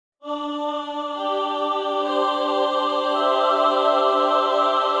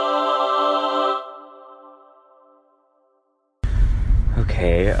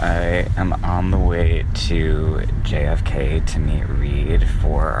I am on the way to JFK to meet Reed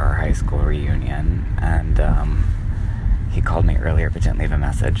for our high school reunion, and he called me earlier but didn't leave a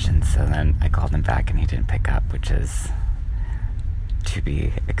message, and so then I called him back and he didn't pick up, which is to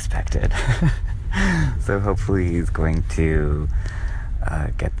be expected. So hopefully he's going to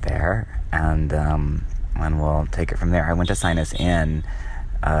get there, and we'll take it from there. I went to sign us in,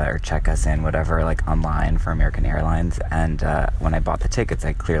 or check us in, whatever, like online for American Airlines, and when I bought the tickets,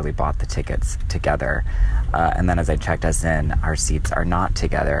 I clearly bought the tickets together, and then as I checked us in, our seats are not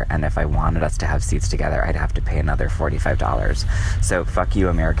together, and if I wanted us to have seats together, I'd have to pay another $45. So fuck you,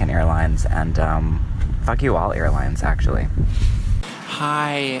 American Airlines, and fuck you all airlines, actually.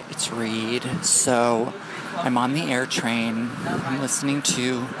 Hi, it's Reed. So I'm on the air train. I'm listening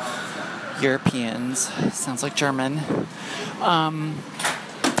to Europeans. Sounds like German.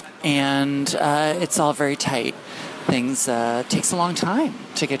 And it's all very tight. Things takes a long time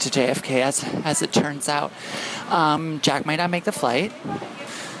to get to JFK, as it turns out. Jack might not make the flight.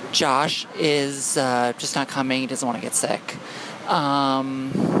 Josh is just not coming. He doesn't want to get sick.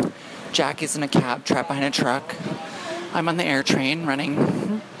 Jack is in a cab trapped behind a truck. I'm on the air train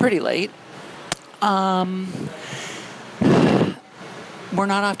running pretty late. We're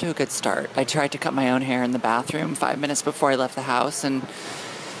not off to a good start. I tried to cut my own hair in the bathroom 5 minutes before I left the house, and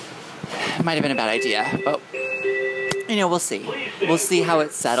it might have been a bad idea, but we'll see. We'll see how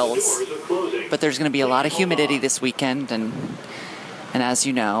it settles. But there's going to be a lot of humidity this weekend, and as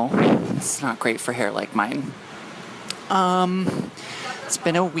you know, it's not great for hair like mine. It's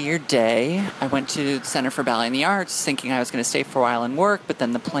been a weird day. I went to the Center for Ballet and the Arts thinking I was going to stay for a while and work, but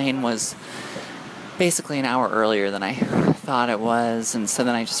then the plane was basically an hour earlier than I thought it was, and so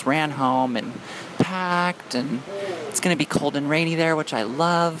then I just ran home and packed, and it's going to be cold and rainy there, which I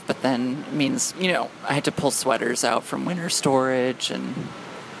love, but then it means, I had to pull sweaters out from winter storage, and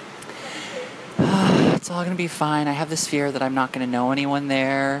it's all going to be fine. I have this fear that I'm not going to know anyone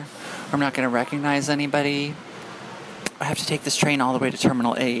there, or I'm not going to recognize anybody. I have to take this train all the way to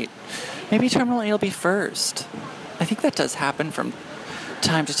Terminal 8. Maybe Terminal 8 will be first. I think that does happen from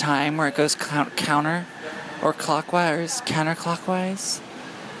time to time, where it goes counter or clockwise, counterclockwise.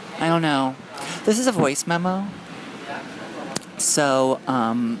 I don't know. This is a voice memo. So,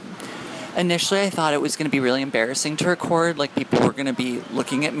 initially I thought it was going to be really embarrassing to record, like people were going to be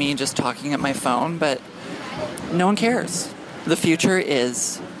looking at me just talking at my phone, but no one cares. The future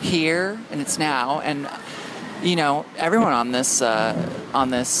is here, and it's now, and everyone on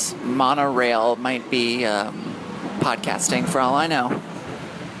this monorail might be podcasting for all I know.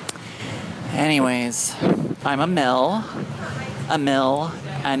 Anyways, I'm a mill,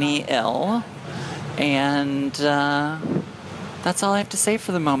 N-E-L, and that's all I have to say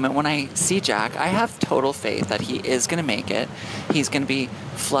for the moment. When I see Jack, I have total faith that he is going to make it. He's going to be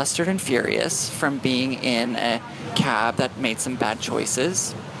flustered and furious from being in a cab that made some bad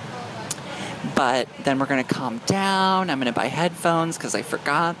choices. But then we're going to calm down. I'm going to buy headphones because I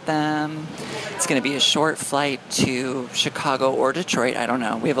forgot them. It's going to be a short flight to Chicago or Detroit. I don't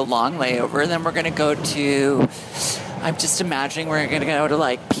know. We have a long layover. Then we're going to go to... I'm just imagining we're going to go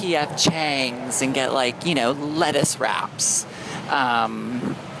to, P.F. Chang's and get, lettuce wraps.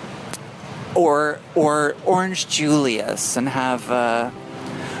 Or Orange Julius and have a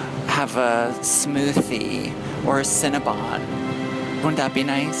smoothie or a Cinnabon. Wouldn't that be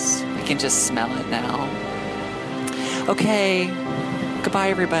nice? I can just smell it now. Okay. Goodbye,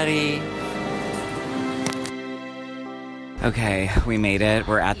 everybody. Okay, we made it.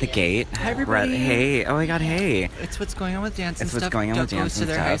 We're at the gate. Hi, everybody. Hey. Oh my God, hey. It's What's Going On with Dance and It's Stuff. What's Going On with Dance goes to and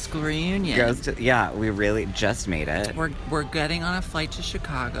their Stuff. high school reunion. We really just made it. We're getting on a flight to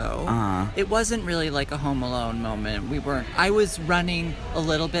Chicago. Uh-huh. It wasn't really like a Home Alone moment. I was running a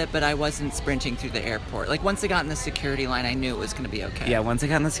little bit, but I wasn't sprinting through the airport. Once I got in the security line, I knew it was going to be okay. Yeah, once I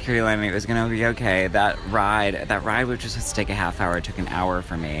got in the security line, it was going to be okay. That ride, which was supposed to take a half hour, took an hour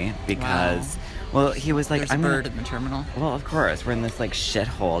for me because... Wow. Well, he was like... There's a bird in the terminal. Well, of course. We're in this,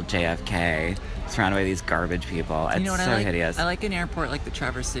 shithole JFK, surrounded by these garbage people. It's so hideous. I like an airport like the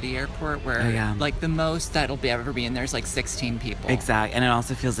Traverse City Airport where, the most that'll ever be in there's 16 people. Exactly. And it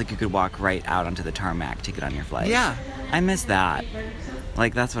also feels like you could walk right out onto the tarmac to get on your flight. Yeah. I miss that.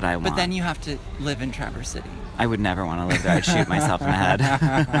 That's what I want. But then you have to live in Traverse City. I would never want to live there. I'd shoot myself in the head.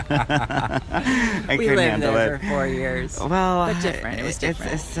 I We couldn't lived handle there it. for 4 years. Well, But different. It was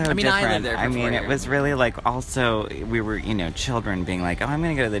different. It's so I mean, different. I lived there for 4 it years. was really like also we were children being like, oh, I'm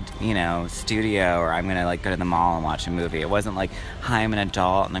gonna go to the studio, or I'm gonna like go to the mall and watch a movie. It wasn't like, hi, I'm an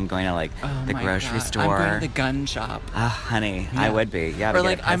adult and I'm going to like Oh the my grocery God. store. I'm going to the gun shop. Honey, Yeah. I would be. Yeah. to Or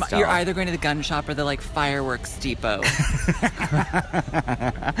get like a pistol. you're either going to the gun shop or the like fireworks depot.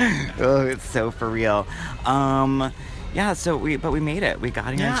 Oh, it's so for real. Yeah, so we made it. We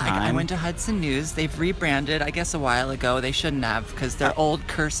got here in time. I went to Hudson News. They've rebranded, I guess, a while ago. They shouldn't have, because their old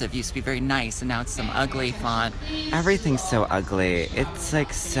cursive used to be very nice, and now it's some ugly font. Everything's so ugly. It's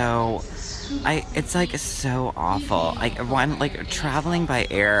like so. It's like so awful. Like traveling by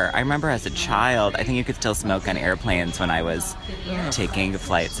air. I remember as a child, I think you could still smoke on airplanes when I was taking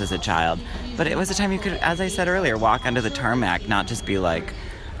flights as a child. But it was a time you could, as I said earlier, walk onto the tarmac, not just be like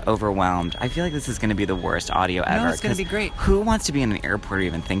overwhelmed. I feel like this is going to be the worst audio ever. No, it's going to be 'cause great. Who wants to be in an airport or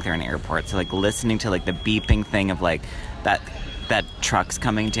even think they're in an airport? So like listening to like the beeping thing of like that truck's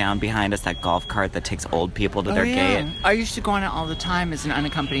coming down behind us, that golf cart that takes old people to their gate. I used to go on it all the time as an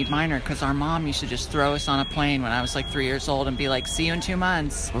unaccompanied minor, because our mom used to just throw us on a plane when I was like 3 years old and be like, see you in 2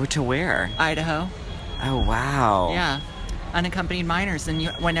 months. Oh, to where? Idaho. Oh, wow. Yeah. Unaccompanied minors. And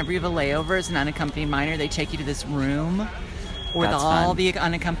whenever you have a layover as an unaccompanied minor, they take you to this room with That's all fun. the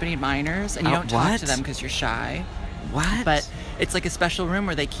unaccompanied minors, and you Oh, don't talk what? to them because you're shy. What? But it's like a special room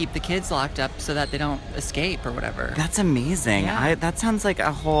where they keep the kids locked up so that they don't escape or whatever. That's amazing. Yeah. That sounds like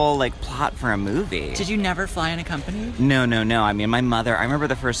a whole like plot for a movie. Did you never fly unaccompanied? No. I mean, my mother, I remember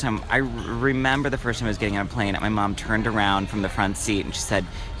the first time I was getting on a plane, my mom turned around from the front seat and she said,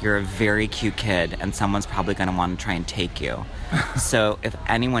 you're a very cute kid and someone's probably going to want to try and take you. So if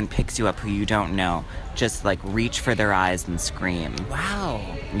anyone picks you up who you don't know, just like reach for their eyes and scream. Wow.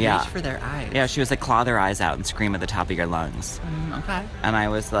 Yeah. Reach for their eyes. Yeah, she was like, claw their eyes out and scream at the top of your lungs. Okay. And I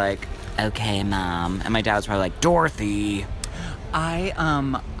was like, okay, Mom. And my dad was probably like, Dorothy. I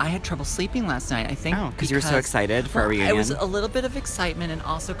had trouble sleeping last night. I think Oh, 'cause you were so excited for a reunion? It was a little bit of excitement, and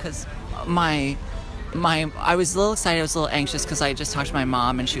also because I was a little excited. I was a little anxious because I just talked to my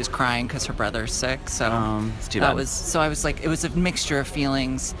mom and she was crying because her brother's sick. So It's too bad. I was like, it was a mixture of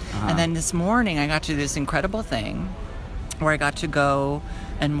feelings. And then this morning I got to do this incredible thing where I got to go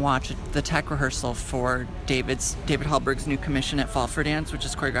and watch the tech rehearsal for David Hallberg's new commission at Fall for Dance, which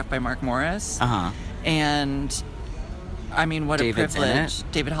is choreographed by Mark Morris. And I mean, what David's a in privilege.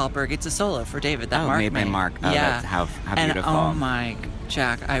 it? David Hallberg. It's a solo for David that Oh, Mark made by Mark. Oh, yeah. that's how and beautiful. oh my,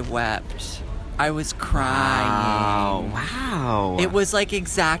 Jack, I wept. I was crying. Oh, wow. It was like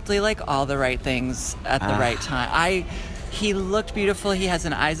exactly like all the right things at the right time. He looked beautiful. He has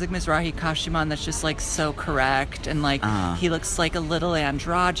an Isaac Mizrahi costume on that's just like so correct, and like he looks like a little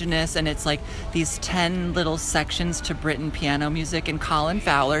androgynous, and it's like these 10 little sections to Britten piano music. And Colin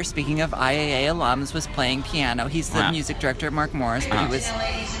Fowler, speaking of IAA alums, was playing piano. He's the Wow. music director at Mark Morris, but he was.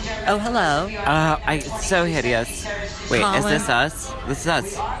 Oh, hello. It's so hideous. Wait, Colin? is this us? This is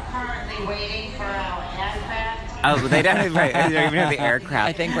us. Currently waiting for our aircraft. Oh, they don't even have the aircraft.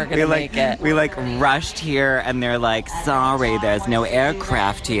 I think we're gonna make it. We like rushed here, and they're like, "Sorry, there's no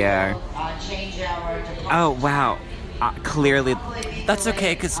aircraft here." Change our departure. Oh, wow. Clearly, That's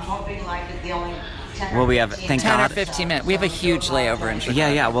okay, 'cause I'm hoping like it's the only 10 well, we or have 15 thank 10 God. or 15 minutes. We have a huge layover in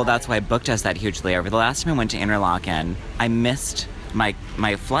Chicago. Yeah. Well, that's why I booked us that huge layover. The last time I went to Interlaken, I missed my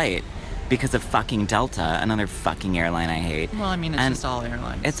flight because of fucking Delta, another fucking airline I hate. Well, I mean, it's And just all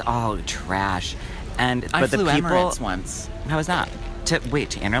airlines. It's all trash. And I but flew the people. Emirates once. How was that? To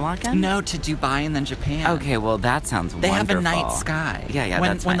Interlaken? No, to Dubai and then Japan. Okay, well that sounds They wonderful. have a night sky. Yeah, When,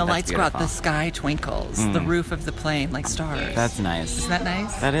 that's when fine. the That's lights go out, the beautiful. sky twinkles. The roof of the plane like stars. That's nice. Isn't that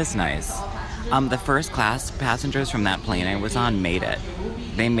nice? That is nice. The first class passengers from that plane I was on made it.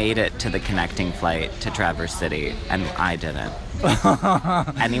 They made it to the connecting flight to Traverse City, and I didn't.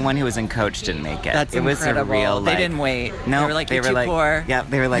 Anyone who was in coach didn't make it. That's it was incredible. a real. They like, didn't wait. No, They were like, "You're too poor." Yeah,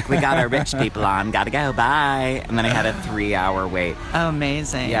 they were like, we got our rich people on. Gotta go. Bye. And then I had a 3-hour wait. Oh,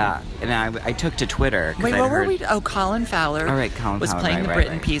 amazing. Yeah, and I took to Twitter. 'cause Wait, I what heard, were we? Oh, Colin Fowler Oh, right, Colin was Fowler, playing the right,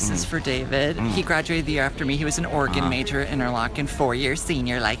 Britten right. pieces for David. He graduated the year after me. He was an organ major at Interlaken, 4-year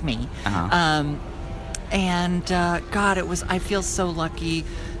senior like me. And God, I feel so lucky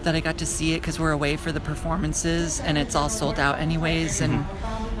that I got to see it because we're away for the performances and it's all sold out anyways. And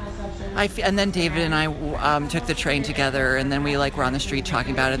and then David and I took the train together, and then we were on the street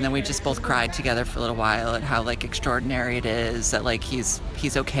talking about it, and then we just both cried together for a little while at how extraordinary it is that he's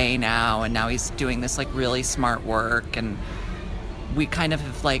okay now, and now he's doing this really smart work, and we kind of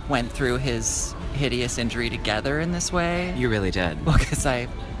have went through his hideous injury together in this way. You really did. Well, because I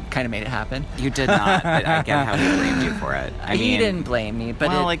kind of made it happen. You did not, but I get how he blamed you for it. I He mean, didn't blame me, but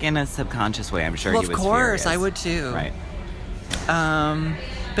well, like in a subconscious way, I'm sure well, he was of course, furious. I would too. Right.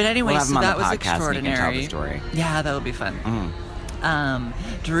 But anyway, We'll have so him on that the was podcast and he can tell the extraordinary. story. Yeah, that'll be fun.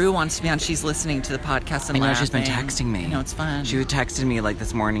 Drew wants to be on. She's listening to the podcast and I know, laughing. she's been texting me. I know, it's fun. She texted me like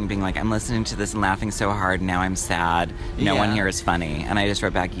this morning being like, I'm listening to this and laughing so hard, now I'm sad. No one Yeah. here is funny. And I just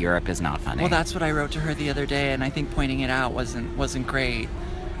wrote back, Europe is not funny. Well, that's what I wrote to her the other day, and I think pointing it out wasn't great.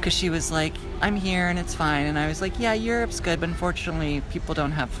 Because she was like, I'm here and it's fine. And I was like, yeah, Europe's good, but unfortunately, people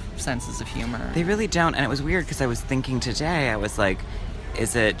don't have senses of humor. They really don't. And it was weird because I was thinking today, I was like,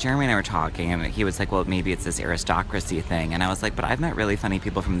 is it, Jeremy and I were talking, and he was like, well, maybe it's this aristocracy thing. And I was like, but I've met really funny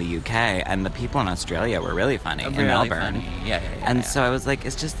people from the UK, and the people in Australia were really funny in Really Melbourne. funny. Yeah. And so I was like,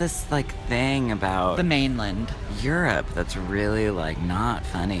 it's just this like thing about The mainland. Europe that's really like not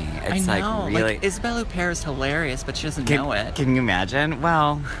funny. It's I know. like really. Isabelle Huppert is hilarious, but she doesn't know it. Can you imagine?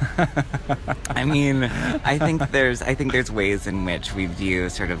 Well, I mean, I think there's ways in which we view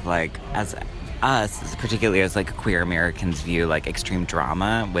sort of like as us, particularly as like queer Americans, view like extreme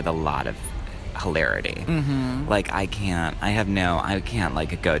drama with a lot of hilarity. Mm-hmm. Like I can't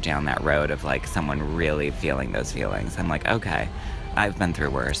like go down that road of like someone really feeling those feelings. I'm like, okay, I've been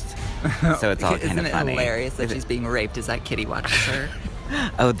through worse, so it's all kind Isn't of it funny. hilarious that she's being raped as that kitty watches her?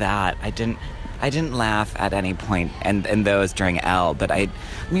 Oh, that I didn't laugh at any point, and those during Elle. But I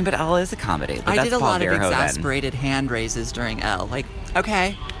mean, but Elle is a comedy. But I that's did a Paul lot of Verhoeven. exasperated hand raises during Elle. Like,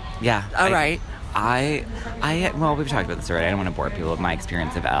 okay, Yeah. all right. Well, we've talked about this already. I don't want to bore people with my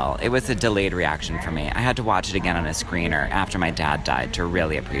experience of Elle. It was a delayed reaction for me. I had to watch it again on a screener after my dad died to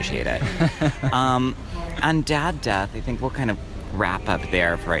really appreciate it. On Dad Death, I think we'll kind of wrap up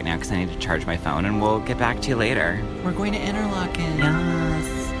there for right now because I need to charge my phone, and we'll get back to you later. We're going to Interlaken.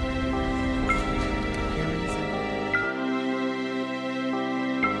 Yes.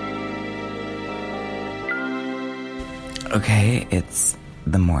 Okay, it's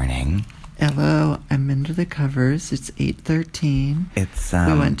the morning. Hello, I'm under the covers. It's 8:13. It's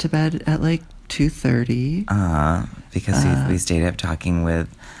We went to bed at like 2:30. Because we stayed up talking with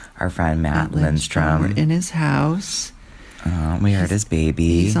our friend Matt We're Lindstrom. in his house. We heard his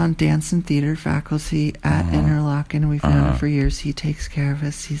baby. He's on dance and theater faculty at Interlaken. We've known him for years. He takes care of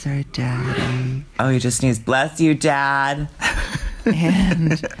us. He's our daddy. Oh, he just sneezed. Bless you, Dad.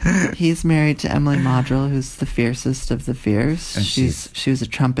 And he's married to Emily Modrell, who's the fiercest of the fierce. And She was a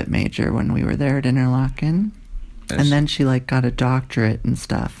trumpet major when we were there at Interlaken. And then she like got a doctorate and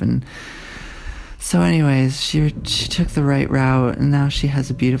stuff. And so anyways, she took the right route, and now she has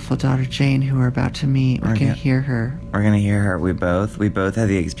a beautiful daughter, Jane, who we're about to meet. We can hear her. We're gonna hear her. We both had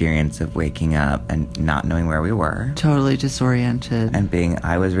the experience of waking up and not knowing where we were. Totally disoriented. And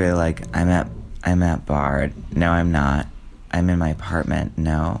I was really like, I'm at Bard. No, I'm not. I'm in my apartment.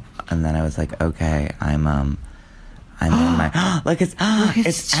 No. And then I was like, okay, I'm in my look, it's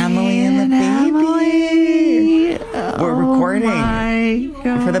Emily and the baby. We're recording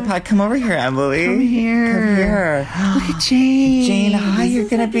for the pod. Come over here, Emily. Come here. Look at Jane. Jane, hi. You're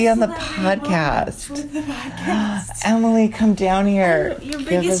gonna be on the podcast. Emily, come down here. Your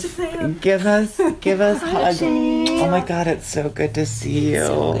biggest fan. Give us hugs. Oh my God, it's so good to see you.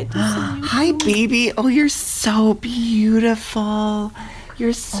 So good to see you. Hi, baby. Oh, you're so beautiful.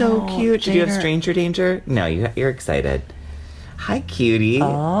 You're so cute. Did you have Jane, stranger danger? No, you're excited. Hi, cutie.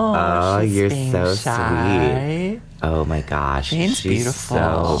 she's you're being so shy. sweet. Oh my gosh, Jane's she's beautiful.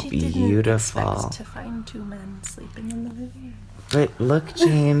 so She didn't beautiful. expect to find two men sleeping in the living But look,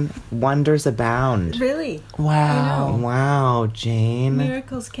 Jane, wonders abound. room. Really? Wow. Wow, Jane.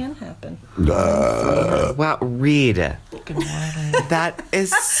 Miracles can happen. Wow, read. Good morning. That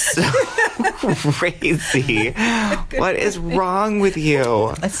is so crazy. What is wrong with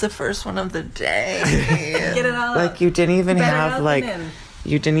you? It's the first one of the day. Get it all Like out. you didn't even Better have out like than in.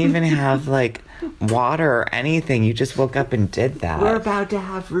 you didn't even have like water or anything. You just woke up and did that. We're about to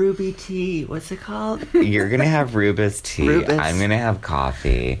have ruby tea. What's it called? You're gonna have Rubus tea. Rubus. I'm gonna have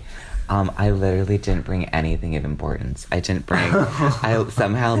coffee. I literally didn't bring anything of importance. I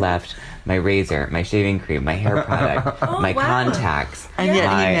somehow left my razor, my shaving cream, my hair product, my wow. contacts. And yet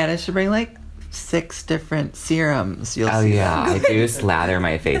my- he managed to bring like 6 different serums. You'll Oh see yeah, that. I do slather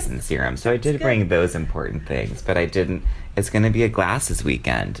my face in serum. So I did bring those important things, but I didn't. It's gonna be a glasses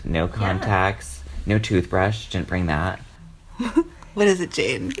weekend. No contacts, no toothbrush. Didn't bring that. What is it,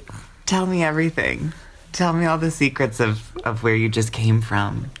 Jane? Tell me everything. Tell me all the secrets of where you just came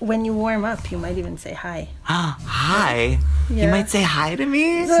from. When you warm up, you might even say hi. Hi. You Yeah. might say hi to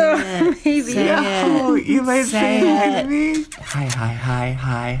me? Maybe. No, you might say hi to me? Hi, hi, hi,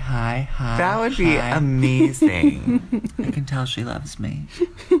 hi, hi, hi. That would be amazing. I can tell she loves me.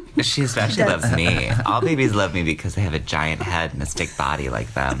 She especially loves me. All babies love me because I have a giant head and a stick body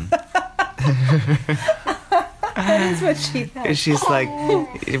like them. That's what she thought. She's like,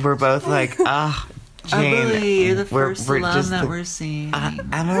 we're both like, Jane. Emily, you're the we're first alum just that the- we're seeing.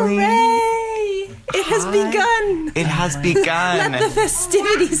 Emily. Hooray! It has begun. It has begun. Let the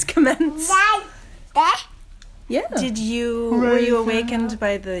festivities commence. Yeah. Were you awakened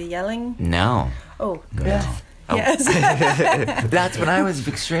by the yelling? No. Oh, good. Oh. Yes. That's when I was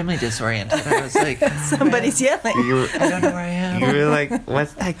extremely disoriented. I was like, Somebody's yelling. I don't know where I am. You were like,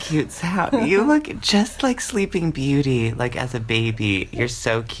 what's that cute sound? You look just like Sleeping Beauty, like as a baby. You're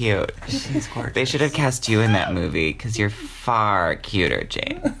so cute. She's gorgeous. They should have cast you in that movie because you're far cuter,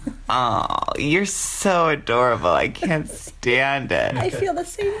 Jane. Oh, you're so adorable. I can't stand it. I feel the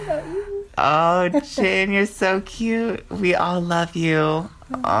same about you. Oh, Jane, you're so cute. We all love you.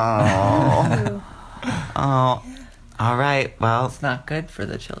 Oh. Oh. All right. Well, It's not good for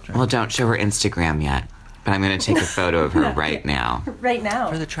the children. well, don't show her Instagram yet. But I'm going to take a photo of her right now. Right now.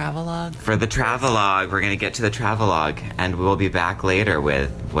 For the travelogue. For the travelogue, we're going to get to the travelogue, and we'll be back later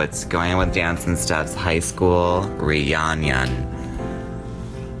with what's going on with Dance and Stuff's high school reunion.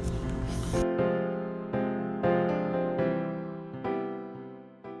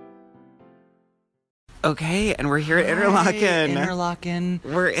 Okay, and we're here at Interlaken. Interlaken.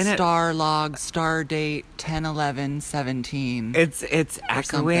 We're in it. Star log, star date 10/11/17. It's echoing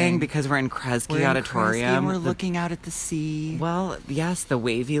something. because we're in Kresge We're in Auditorium. Kresge and we're The- looking out at the sea. Well, yes, the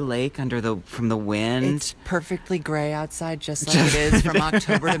wavy lake from the wind. It's perfectly gray outside, just like it is from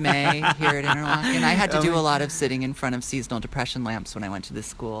October to May here at Interlaken. I had to do a lot of sitting in front of seasonal depression lamps when I went to this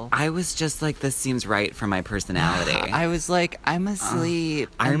school. I was just like, this seems right for my personality. I was like, I'm asleep.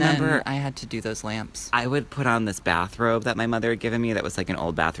 I and then remember- I had to do those lamps. I would put on this bathrobe that my mother had given me that was like an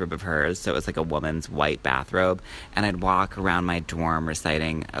old bathrobe of hers. So it was like a woman's white bathrobe. And I'd walk around my dorm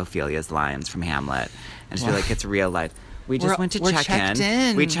reciting Ophelia's lines from Hamlet. And just be like, it's real life. We just went to we're check checked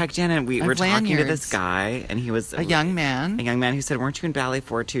in. in. We checked in and we I were have talking to this lanyards. guy. And he was A young man. A young man who said, weren't you in Ballet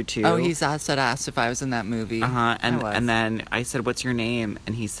 422? Oh, he's asked if I was in that movie. Uh-huh. I was. And then I said, what's your name?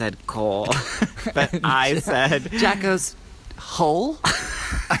 And he said, Cole. But I said... Jack goes, Hole?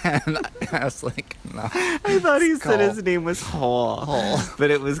 And I was like, no. I thought he said Cole. his name was Hole. But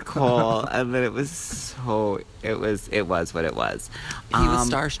it was Cole. And then it was so... It was what it was. He was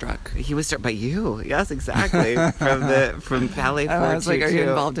starstruck. He was but you. Yes, exactly. From Ballet 422. And I was like, are you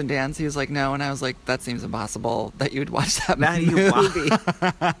involved in dance? He was like, no. And I was like, that seems impossible that you would watch that movie.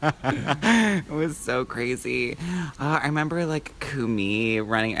 It was so crazy. I remember like Kumi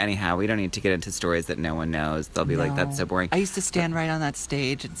running. Anyhow, we don't need to get into stories that no one knows. They'll be like, that's so boring. I used to stand right on that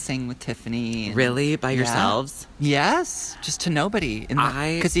stage and sing with Tiffany. And, Really? By yourselves? Yes, just to nobody.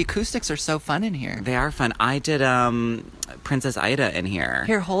 Because the acoustics are so fun in here. They are fun. I did Princess Ida in here.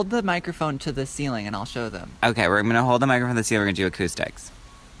 Here, hold the microphone to the ceiling and I'll show them. Okay, we're going to hold the microphone to the ceiling. We're going to do acoustics.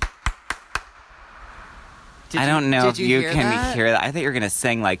 I don't know if you can hear that. I thought you were going to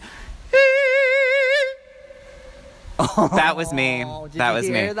sing like... That was me. That was Did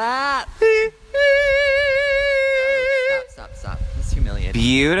you me. hear that? Stop. It's humiliating.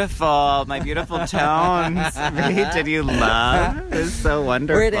 Beautiful. My beautiful tones. Did you love? It's so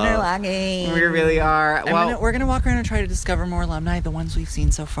wonderful. We're at Interlaken. We really are. We're gonna walk around and try to discover more alumni. The ones we've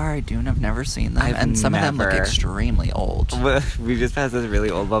seen so far, I've never seen them, and some of them look extremely old. We just passed this really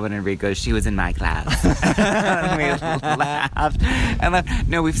old woman and Rico. She was in my class. And we laughed and laughed.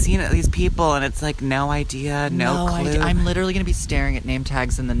 No, we've seen these people, and it's like no idea, no clue. I'm literally gonna be staring at name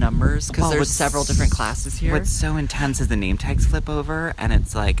tags and the numbers because there's several different classes here. What's so intense is the name tags flip over, and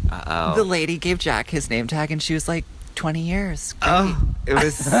it's like, The lady gave Jack his name tag, and she was like, 20 years. Great. Oh, it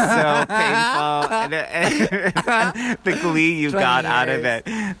was so painful. And the glee you got out of it.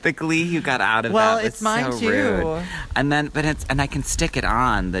 The glee you got out of Well, that was it's mine so too. rude. And then, and I can stick it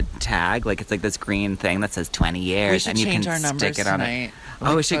on the tag, like it's like this green thing that says 20 years, We should and you change can our numbers stick it on tonight. it. Like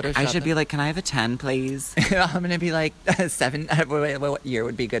Oh, I should Photoshop be it. like, can I have a 10, please? I'm gonna be like 7. What year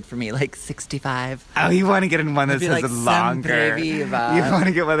would be good for me? Like 65. Oh, you want to get in one that It'd says be like longer. Sempre You Viva. want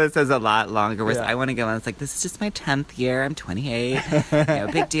to get one that says a lot longer. Whereas Yeah. I want to get one that's like, this is just my 10th year. I'm 28. No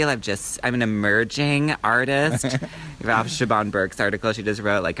big deal. I'm an emerging artist. Ralph Siobhan Burke's article she just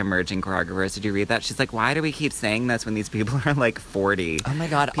wrote, like, emerging choreographers. Did you read that? She's like, why do we keep saying this when these people are like 40? Oh my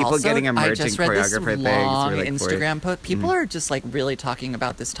God. People also, getting emerging I just read this choreographer long things. Like Instagram post. People are just like really talking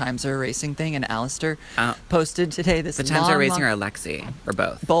about this Times Are Racing thing, and Alistair posted today this The Times Are Racing or Alexei? Or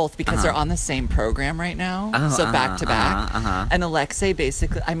both? Both, because they're on the same program right now. Back to back. And Alexei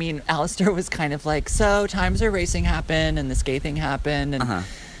basically, I mean, Alistair was kind of like, so Times Are Racing happened and this gay thing happened and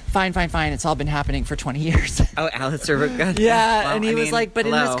fine. It's all been happening for 20 years. Oh, Alistair. Yeah, well, and he was like, but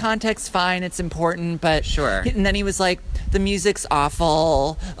in this context, fine, it's important, but... Sure. And then he was like, the music's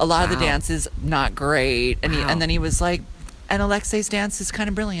awful, a lot of the dance is not great, and then he was like, and Alexei's dance is kind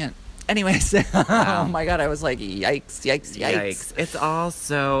of brilliant. Anyways, oh my God, I was like, yikes. It's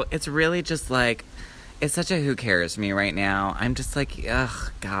also, it's really just like, it's such a who cares me right now. I'm just like,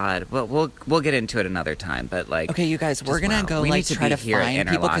 ugh, God. Well, we'll get into it another time, but like... Okay, you guys, we're going to go like try to find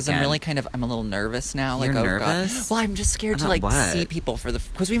people because I'm really I'm a little nervous now. You're like, nervous? God. Well, I'm just scared to like see people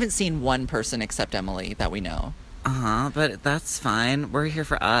because we haven't seen one person except Emily that we know. But that's fine. We're here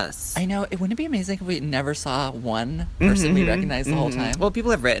for us. I know. Wouldn't it be amazing if we never saw one person we recognized the whole time? Well, people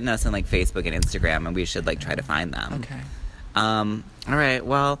have written us on like Facebook and Instagram, and we should like try to find them. Okay. All right.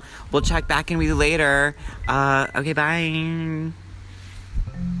 Well, we'll check back in with you later. Okay. Bye.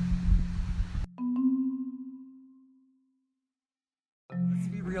 Let's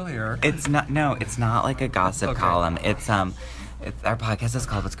be real here. It's not like a gossip column. It's our podcast is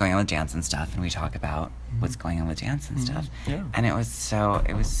called What's Going On with Dance and Stuff, and we talk about what's going on with dance and stuff. Yeah. And it was so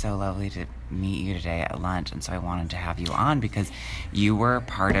lovely to meet you today at lunch, and so I wanted to have you on because you were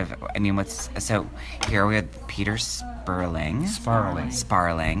part of, so here we had Peter Sparling,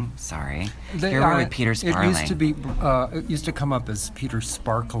 sorry. Here we're with Peter Sparling. It used to come up as Peter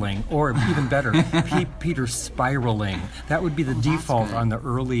Sparkling, or even better, Peter Spiraling. That would be the default on the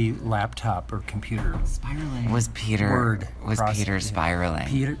early laptop or computer. Spiraling. Was Peter spiraling?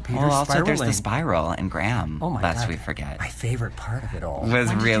 Peter also spiraling. There's the spiral in Graham. Oh my lest God. we forget. My favorite part of it all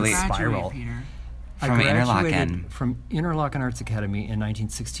was really spiral. From Interlochen. From Interlochen Arts Academy in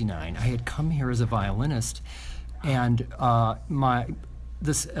 1969. I had come here as a violinist, and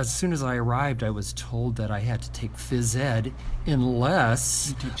as soon as I arrived, I was told that I had to take phys ed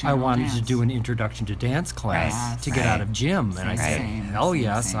unless I wanted to do an introduction to dance class to get out of gym. And I said, hell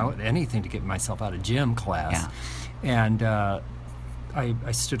yes, I would anything to get myself out of gym class. Yeah. And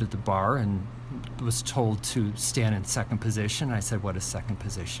I stood at the bar and was told to stand in second position. I said, what is second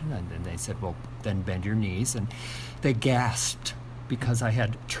position? And then they said, well, then bend your knees. And they gasped because I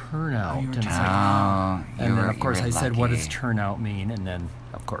had turnout. And then, of course, I said, what does turnout mean? And then,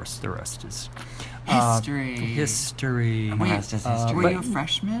 of course, the rest is history. Wait, were you a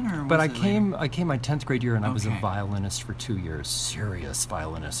freshman? Or but I came my 10th grade year, and I was a violinist for 2 years, serious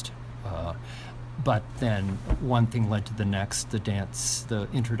violinist. But then one thing led to the next. The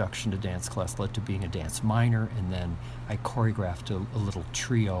introduction to dance class led to being a dance minor, and then I choreographed a little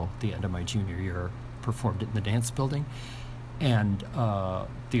trio at the end of my junior year, performed it in the dance building, and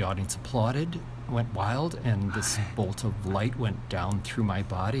the audience applauded, went wild, and this bolt of light went down through my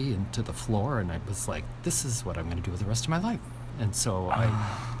body into the floor, and I was like, this is what I'm going to do with the rest of my life. And so I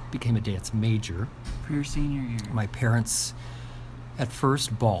became a dance major. For your senior year. My parents at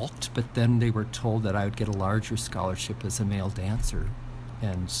first balked, but then they were told that I would get a larger scholarship as a male dancer,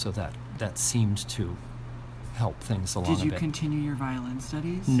 and so that seemed to help things along a bit. Did you continue your violin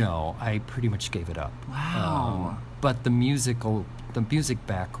studies? No, I pretty much gave it up. Wow. But the music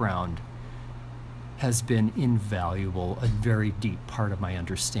background has been invaluable, a very deep part of my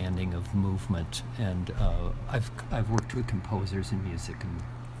understanding of movement, and I've worked with composers in music, and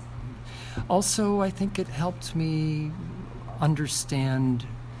also I think it helped me understand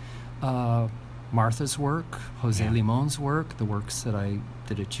Martha's work, Jose Limon's work, the works that I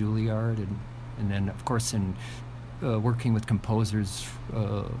did at Juilliard, and then, of course, in working with composers,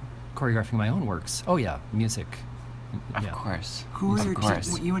 choreographing my own works. Oh, yeah, music. Of course. Who were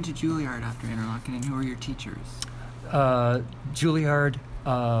you went to Juilliard after Interlochen, and who were your teachers? Juilliard,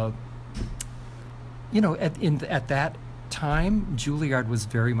 at that time, Juilliard was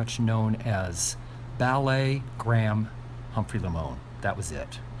very much known as ballet, Graham, Humphrey Limon. That was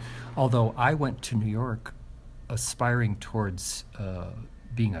it. Although I went to New York aspiring towards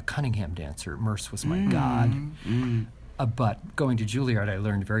being a Cunningham dancer. Merce was my god. But going to Juilliard, I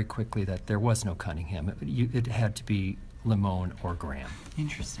learned very quickly that there was no Cunningham. It had to be Limon or Graham.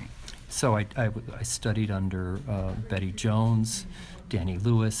 Interesting. So I studied under Betty Jones, Danny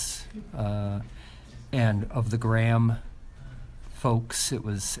Lewis, and of the Graham folks, it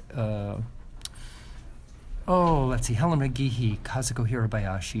was let's see, Helen McGehee, Kazuko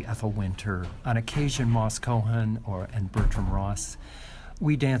Hirabayashi, Ethel Winter, on occasion Moss Cohen and Bertram Ross.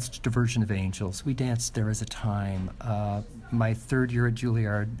 We danced Diversion of Angels. We danced There Is a Time. My third year at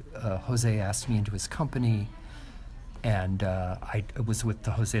Juilliard, Jose asked me into his company, and I was with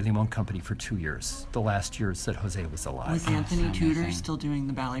the Jose Limon Company for 2 years, the last years that Jose was alive. Was Anthony Tudor still doing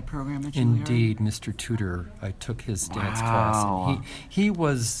the ballet program at Juilliard? Indeed, Mr. Tudor. I took his dance class. And he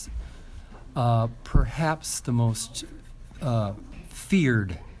was perhaps the most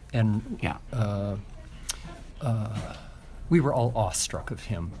feared, and we were all awestruck of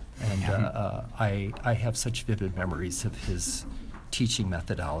him. And I have such vivid memories of his teaching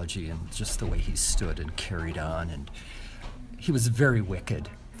methodology and just the way he stood and carried on. And he was very wicked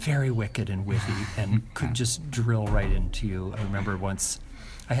and witty, and could just drill right into you. I remember once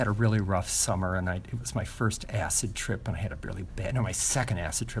I had a really rough summer, and it was my first acid trip, and I had my second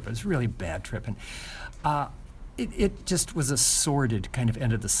acid trip. It was a really bad trip, and it just was a sordid kind of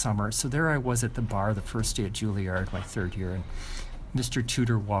end of the summer. So there I was at the bar the first day at Juilliard, my third year, and Mr.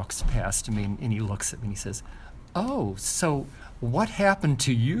 Tudor walks past me, and he looks at me and he says, "Oh, so what happened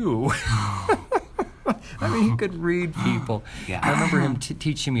to you?" I mean, he could read people. Yeah. I remember him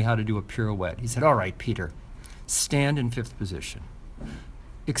teaching me how to do a pirouette. He said, "All right, Peter, stand in 5th position.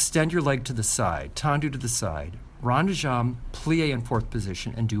 Extend your leg to the side, tendu to the side, rond de jambe, plie in 4th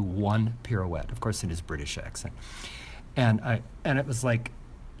position, and do 1 pirouette," of course in his British accent. And it was like,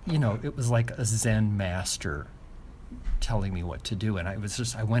 it was like a Zen master telling me what to do. And I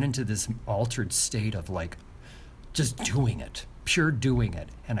went into this altered state of like just doing it, pure doing it.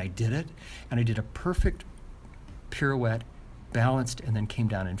 And I did it, and I did a perfect pirouette, balanced, and then came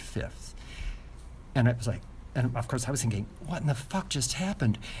down in 5th. And it was like, and of course I was thinking, what in the fuck just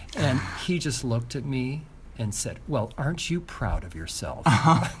happened? And he just looked at me and said, "Well, aren't you proud of yourself?"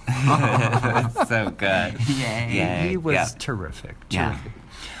 That's so good. Yay. He was terrific. Yeah.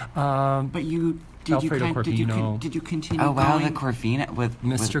 But Alfredo Corvino. Did you continue Oh, wow, going? the Corvino with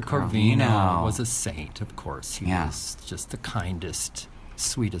Mr. Corvino was a saint, of course. He was just the kindest,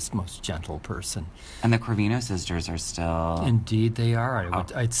 sweetest, most gentle person. And the Corvino sisters are still... Indeed, they are.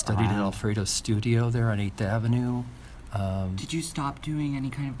 I'd studied at Alfredo's studio there on 8th Avenue. Did you stop doing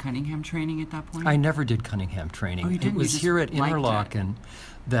any kind of Cunningham training at that point? I never did Cunningham training. Oh, you didn't? It was You just here at liked Interlochen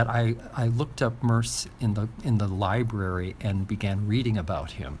that I looked up Merce in the library and began reading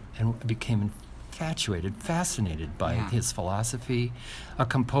about him, and became infatuated, fascinated by his philosophy. A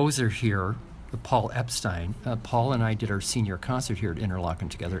composer here, Paul Epstein, Paul and I did our senior concert here at Interlochen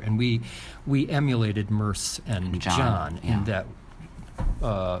together, and we emulated Merce and John in that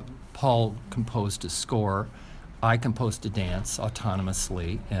Paul composed a score, I composed a dance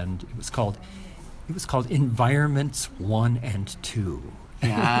autonomously, and it was called Environments 1 and 2.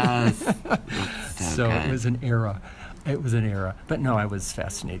 Yes. So good. It was an era. But no, I was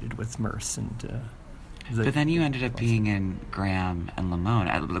fascinated with Merce. But then you ended up being in Graham and Lamone.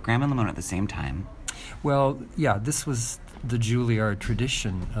 Graham and Lamone at the same time. Well, yeah, this was the Juilliard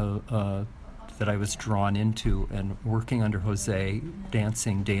tradition that I was drawn into, and working under Jose,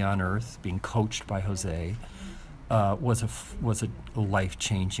 dancing Day on Earth, being coached by Jose, was a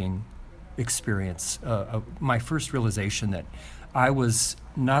life-changing experience. My first realization that I was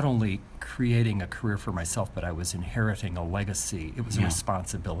not only creating a career for myself, but I was inheriting a legacy. It was a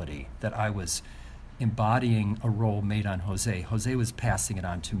responsibility that I was embodying a role made on Jose. Jose was passing it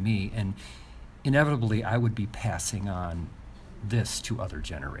on to me, and inevitably I would be passing on this to other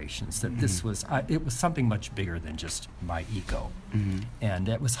generations. That this was, it was something much bigger than just my ego. And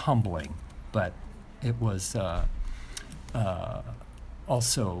it was humbling, but it was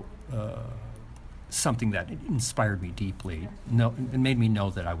also something that inspired me deeply. It made me know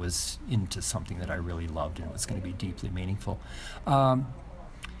that I was into something that I really loved, and it was going to be deeply meaningful. So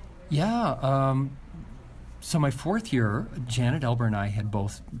my 4th year, Janet Elber and I had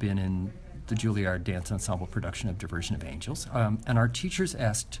both been in the Juilliard Dance Ensemble production of Diversion of Angels, and our teachers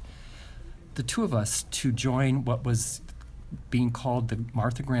asked the two of us to join what was being called the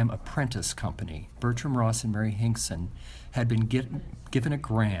Martha Graham Apprentice Company. Bertram Ross and Mary Hinkson had been given a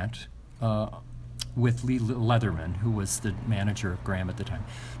grant with Lee Leatherman, who was the manager of Graham at the time,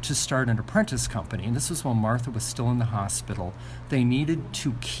 to start an apprentice company. And this was while Martha was still in the hospital. They needed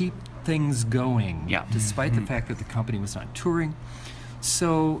to keep things going, despite the fact that the company was not touring.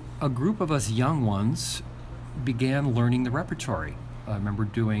 So a group of us young ones began learning the repertory. I remember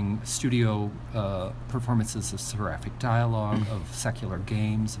doing studio performances of Seraphic Dialogue, of Secular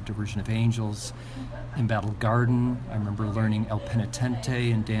Games, of Diversion of Angels, Embattled Garden. I remember learning El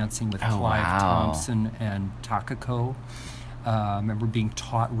Penitente and dancing with Clive Thompson and Takako. I remember being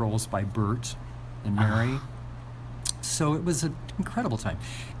taught roles by Bert and Mary. So it was an incredible time.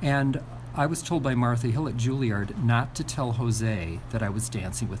 And I was told by Martha Hill at Juilliard not to tell Jose that I was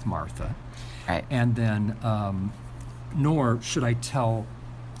dancing with Martha. Right. And then, nor should I tell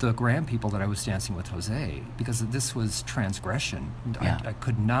the Graham people that I was dancing with Jose, because this was transgression. Yeah. I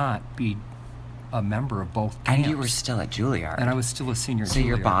could not be a member of both camps. And you were still at Juilliard. And I was still a senior at So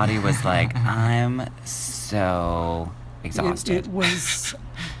your Juilliard. body was like, I'm so exhausted. It was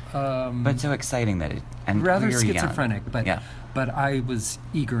but so exciting that it... And rather we were young. schizophrenic, but Yeah. but I was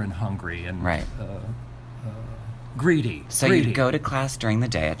eager and hungry and Right. greedy. So greedy. you'd go to class during the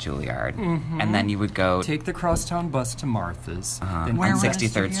day at Juilliard, and then you would go... Take the crosstown bus to Martha's, then Where on was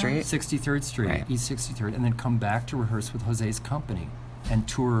 63rd it? Street? 63rd Street, Right. East 63rd, and then come back to rehearse with Jose's company and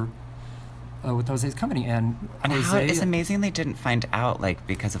tour with Jose's company. And And how, Jose, it's amazing they didn't find out, like,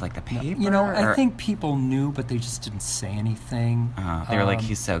 because of, like, the paper. you know, I or- think people knew, but they just didn't say anything. They were like,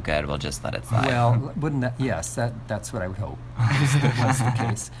 he's so good, we'll just let it slide. Well, wouldn't that? Yes, that's what I would hope. That was the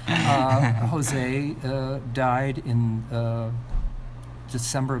case. Jose died in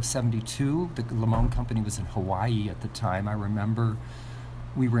December of '72. The Limon Company was in Hawaii at the time. I remember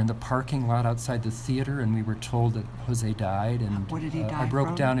we were in the parking lot outside the theater, and we were told that Jose died. And What did he die I broke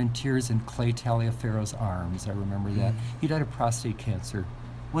from? down in tears in Clay Taliaferro's arms. I remember that. He died of prostate cancer,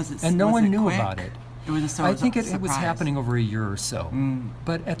 Was it? and no was one it knew quick? about it. It was I think it was surprise. happening over a year or so.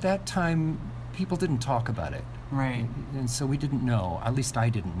 But at that time, people didn't talk about it. Right. And so we didn't know. At least I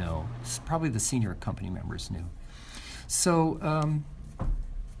didn't know. Probably the senior company members knew. So,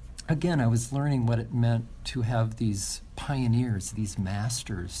 again, I was learning what it meant to have these pioneers, these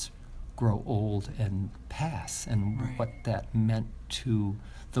masters, grow old and pass, and Right. what that meant to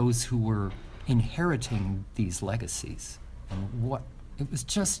those who were inheriting these legacies. And what it was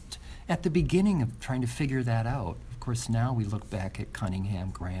just at the beginning of trying to figure that out. Of course, now we look back at Cunningham,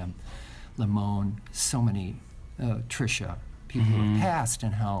 Graham, Limon, so many, Tricia, people who have passed,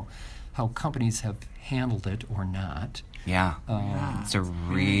 and how companies have handled it or not. Yeah. It's a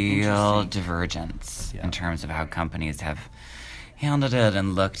real divergence Yeah. in terms of how companies have handled it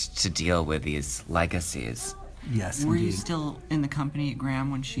and looked to deal with these legacies. Yes, Were you indeed. still in the company at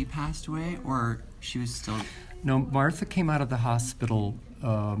Graham when she passed away, or she was still? No, Martha came out of the hospital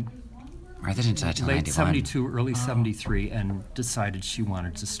Martha didn't die till late 91. 72, early 73, and decided she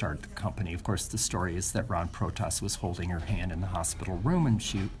wanted to start the company. Of course, the story is that Ron Protas was holding her hand in the hospital room, and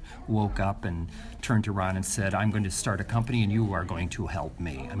she woke up and turned to Ron and said, "I'm going to start a company, and you are going to help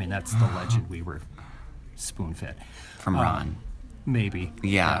me." I mean, that's the legend we were spoon-fed. From Ron. Maybe.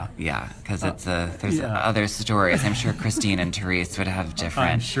 Yeah, because there's yeah. other stories. I'm sure Christine and Therese would have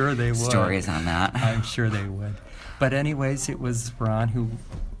different I'm sure they would. stories on that. I'm sure they would. But anyways, it was Ron who,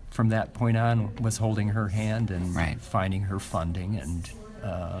 from that point on, was holding her hand and Right. finding her funding and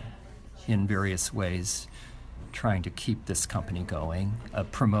in various ways trying to keep this company going,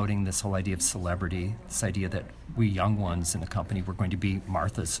 promoting this whole idea of celebrity, this idea that we young ones in the company were going to be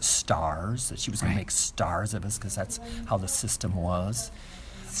Martha's stars, that she was going to Right. make stars of us because that's how the system was.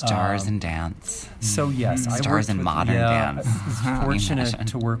 Stars in dance. So yes, I Stars worked in with- modern yeah, dance. I was fortunate Imagine.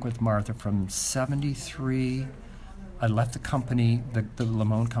 to work with Martha from '73. I left the company, the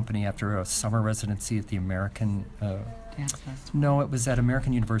Limon Company, after a summer residency at the American. Dance festival. No, it was at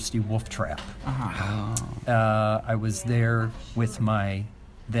American University Wolf Trap. I was there with my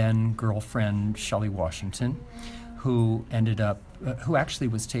then girlfriend Shelley Washington, who ended up, who actually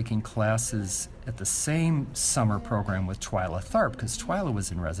was taking classes at the same summer program with Twyla Tharp, because Twyla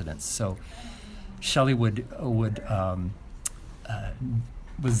was in residence. So Shelley was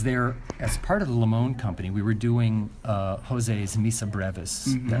there as part of the Limon Company. We were doing Jose's Misa Brevis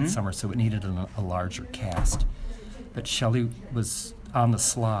that summer, so it needed a larger cast. But Shelley was on the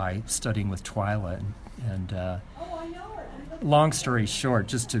sly studying with Twyla, and long story short,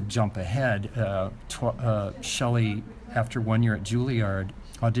 just to jump ahead, Shelley, after 1 year at Juilliard,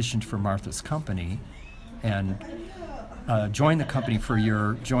 auditioned for Martha's company and joined the company for a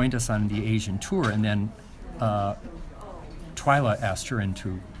year, joined us on the Asian tour, and then Twyla asked her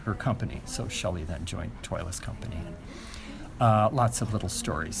into her company. So Shelley then joined Twyla's company. Lots of little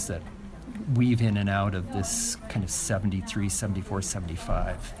stories that weave in and out of this kind of 73, 74,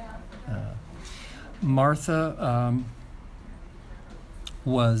 75. Martha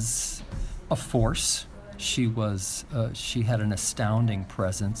was a force. She had an astounding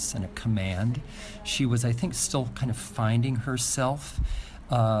presence and a command. She was, I think, still kind of finding herself.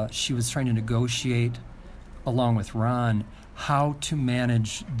 She was trying to negotiate, along with Ron, how to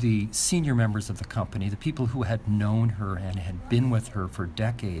manage the senior members of the company, the people who had known her and had been with her for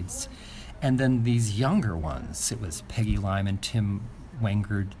decades, and then these younger ones. It was Peggy Lyman, Tim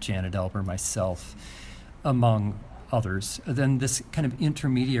Wengard, Janet Elber, myself, among others. Then this kind of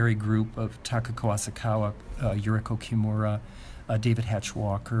intermediary group of Takako Asakawa, Yuriko Kimura, David Hatch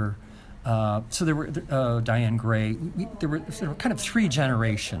Walker. So there were Diane Gray. There were kind of three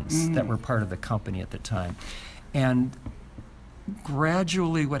generations that were part of the company at the time. And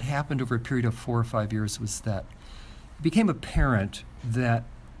gradually what happened over a period of 4 or 5 years was that it became apparent that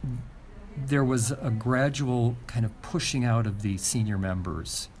there was a gradual kind of pushing out of the senior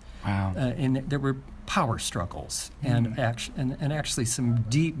members. Wow. And there were power struggles and actually some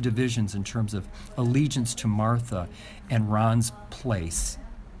deep divisions in terms of allegiance to Martha and Ron's place,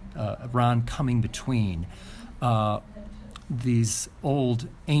 Ron coming between these old,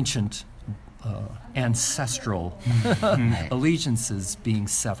 ancient, ancestral allegiances being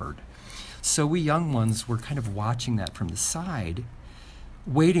severed. So we young ones were kind of watching that from the side,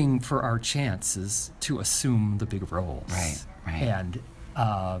 waiting for our chances to assume the big roles. Right. And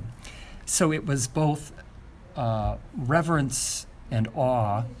so it was both reverence and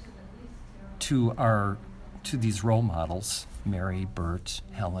awe to these role models, Mary, Bert,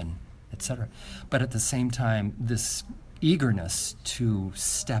 Helen, etc. But at the same time, this eagerness to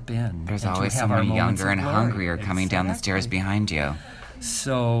step in. There's and always to have our someone moments younger of and glory. hungrier coming down the stairs behind you.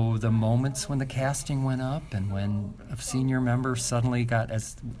 So the moments when the casting went up and when a senior member suddenly got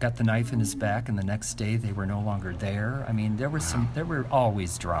the knife in his back and the next day they were no longer there. I mean, there were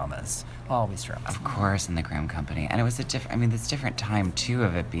always dramas. Of course, in the Graham Company. And it was this different time, too,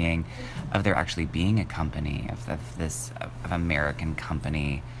 of there actually being a company, of American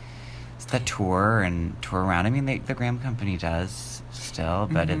company. It's the tour around. I mean, the Graham Company does still,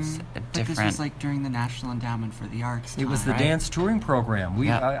 but it's a different... But this was like during the National Endowment for the Arts time. It was the dance touring program.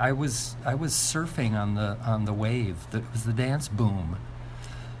 Yep. I was surfing on the wave. It was the dance boom.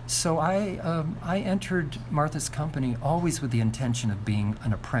 So I entered Martha's company always with the intention of being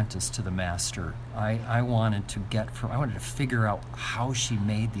an apprentice to the master. I wanted to figure out how she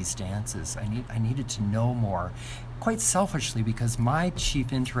made these dances. I needed to know more, quite selfishly, because my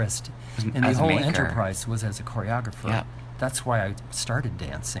chief interest in the whole enterprise was as a choreographer. Yep. That's why I started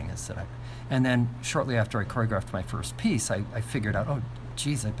dancing. And then shortly after I choreographed my first piece, I figured out, oh,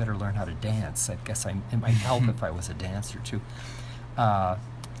 geez, I better learn how to dance. I guess it might help if I was a dancer too.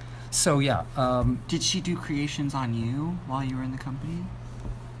 Did she do creations on you while you were in the company?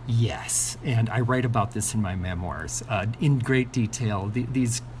 Yes, and I write about this in my memoirs in great detail.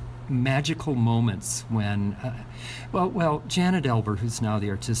 These magical moments when, Janet Elber, who's now the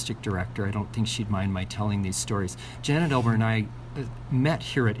artistic director, I don't think she'd mind my telling these stories. Janet Elber and I met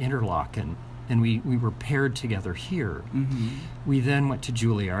here at Interlochen, and we were paired together here. Mm-hmm. We then went to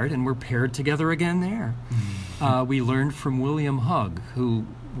Juilliard and were paired together again there. Mm-hmm. We learned from William Hugg, who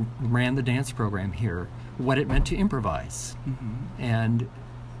ran the dance program here, what it meant to improvise. Mm-hmm. And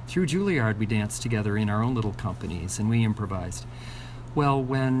through Juilliard, we danced together in our own little companies, and we improvised. Well,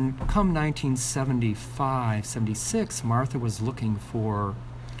 when come 1975, 76, Martha was looking for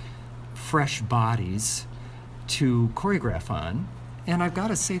fresh bodies to choreograph on, and I've got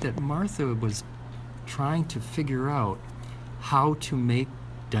to say that Martha was trying to figure out how to make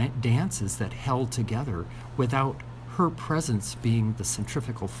dances that held together without her presence being the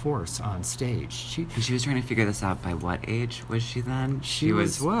centrifugal force on stage. She was trying to figure this out. By what age was she then? She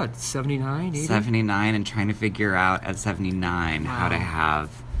was what, 79, 80? 79, and trying to figure out at 79 how to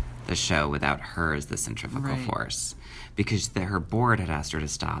have the show without her as the centrifugal force. Because her board had asked her to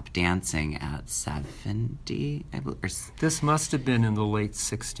stop dancing at 70, I believe. This must have been in the late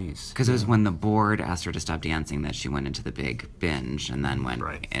 60s. Because it was when the board asked her to stop dancing that she went into the big binge, and then went,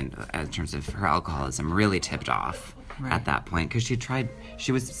 in terms of her alcoholism, really tipped off. Right. At that point, because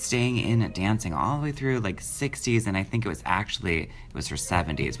she was staying in at dancing all the way through like 60s, and I think it was her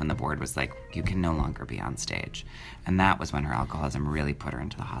 70s when the board was like, you can no longer be on stage. And that was when her alcoholism really put her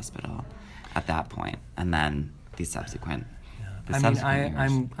into the hospital at that point. And then the subsequent years.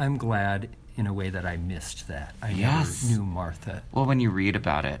 I'm glad in a way that I missed that. I never knew Martha. Well, when you read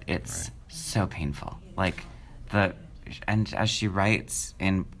about it, it's so painful. And as she writes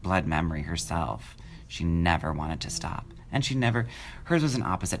in Blood Memory herself, she never wanted to stop. And hers was an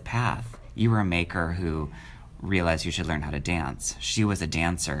opposite path. You were a maker who realized you should learn how to dance. She was a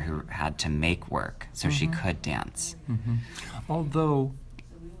dancer who had to make work so she could dance. Mm-hmm. Although,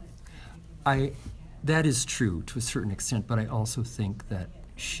 that is true to a certain extent, but I also think that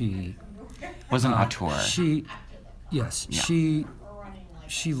she... was an auteur.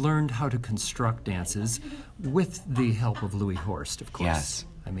 She learned how to construct dances with the help of Louis Horst, of course. Yes.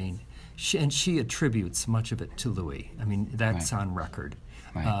 I mean... She attributes much of it to Louis. I mean, that's on record.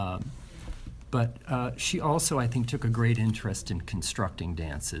 Right. But she also, I think, took a great interest in constructing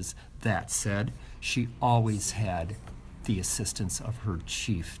dances. That said, she always had the assistance of her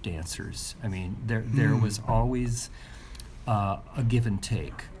chief dancers. I mean, there was always a give and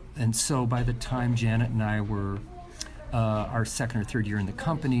take. And so by the time Janet and I were our second or third year in the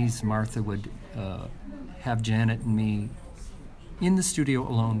companies, Martha would have Janet and me in the studio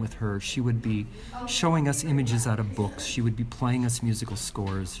alone with her. She would be showing us images out of books. She would be playing us musical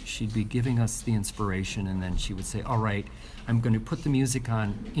scores. She'd be giving us the inspiration, and then she would say, all right, I'm going to put the music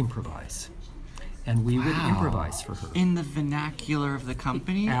on, improvise. And we would improvise for her. In the vernacular of the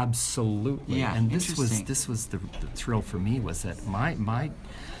company? Absolutely. Yeah, and this was the thrill for me, was that my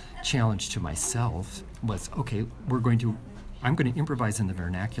challenge to myself was, okay, I'm going to improvise in the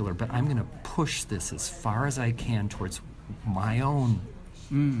vernacular, but I'm going to push this as far as I can towards my own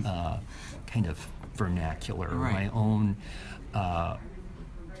kind of vernacular, my own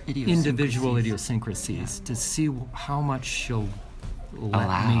individual idiosyncrasies, to see how much she'll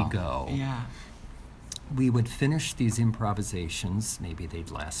let me go. Yeah. We would finish these improvisations, maybe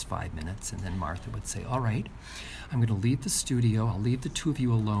they'd last 5 minutes, and then Martha would say, all right, I'm going to leave the studio, I'll leave the two of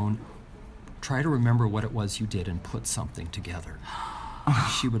you alone, try to remember what it was you did and put something together.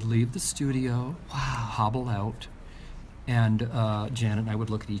 She would leave the studio, hobble out, and Janet and I would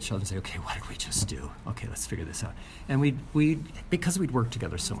look at each other and say, okay, what did we just do? Okay, let's figure this out. And because we'd worked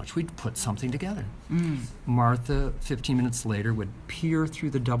together so much, we'd put something together. Martha, 15 minutes later, would peer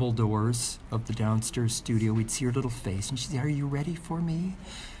through the double doors of the downstairs studio. We'd see her little face, and she'd say, are you ready for me?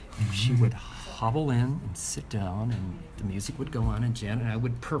 And she would hobble in and sit down, and the music would go on, and Janet and I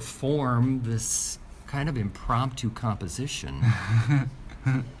would perform this kind of impromptu composition.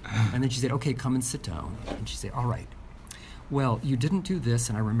 And then she said, okay, come and sit down. And she'd say, all right. Well, you didn't do this,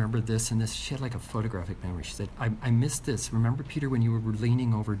 and I remember this and this. She had like a photographic memory. She said, I missed this. Remember, Peter, when you were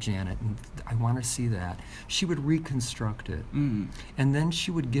leaning over Janet, and I want to see that. She would reconstruct it. And then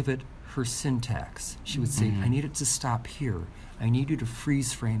she would give it her syntax. She would say, I need it to stop here. I need you to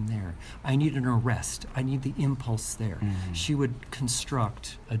freeze frame there. I need an arrest. I need the impulse there. She would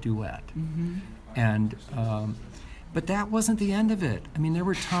construct a duet. And, but that wasn't the end of it. I mean, there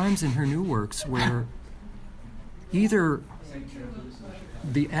were times in her new works where either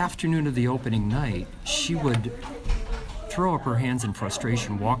the afternoon of the opening night, she would throw up her hands in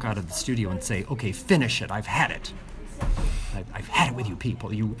frustration, walk out of the studio and say, okay, finish it, I've had it. I've had it with you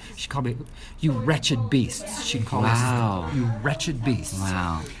people. She called me, you wretched beasts. She'd call us, you wretched beasts.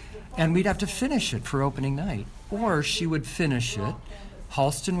 Wow. And we'd have to finish it for opening night. Or she would finish it,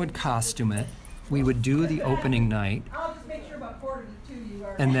 Halston would costume it, we would do the opening night,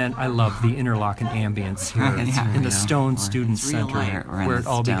 and then I love the interlock and ambience here in the Stone Student Center where it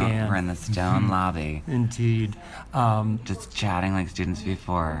all began. We're in the Stone lobby. Indeed. Just chatting like students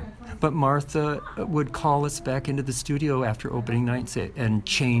before. But Martha would call us back into the studio after opening night and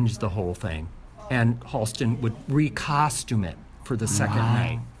change the whole thing. And Halston would recostume it for the second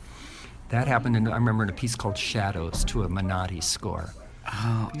night. That happened, I remember, in a piece called Shadows to a Menotti score.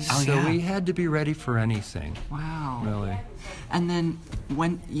 So we had to be ready for anything. Wow. Really. And then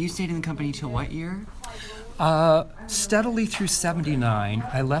when you stayed in the company till what year? Steadily through 79.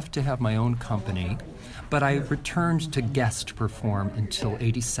 I left to have my own company, but I returned to guest perform until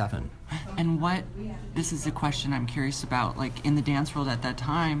 87. And this is a question I'm curious about, like in the dance world at that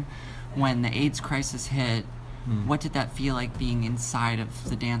time, when the AIDS crisis hit, what did that feel like being inside of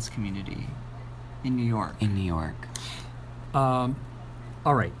the dance community in New York? In New York.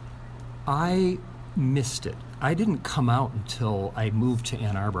 All right. I missed it. I didn't come out until I moved to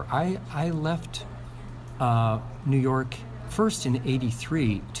Ann Arbor. I left New York first in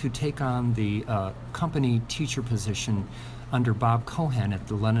 '83 to take on the company teacher position under Bob Cohan at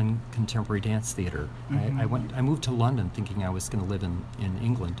the London Contemporary Dance Theater. I moved to London thinking I was going to live in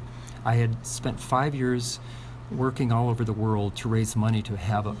England. I had spent 5 years working all over the world to raise money to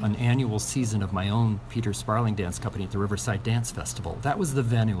have an annual season of my own Peter Sparling Dance Company at the Riverside Dance Festival. That was the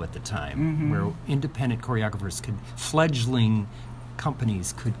venue at the time where independent choreographers fledgling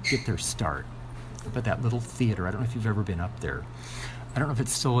companies could get their start. But that little theater, I don't know if you've ever been up there. I don't know if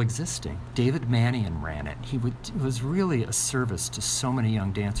it's still existing. David Mannion ran it. It was really a service to so many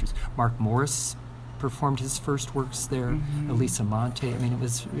young dancers. Mark Morris performed his first works there. Elisa Monte. I mean, it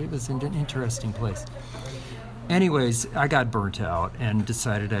was an interesting place. Anyways, I got burnt out and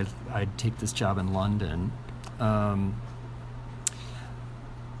decided I'd take this job in London.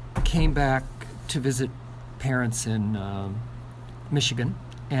 Came back to visit parents in Michigan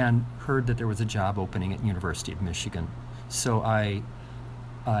and heard that there was a job opening at University of Michigan. So I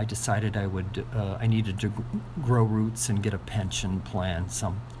I decided I needed to grow roots and get a pension plan,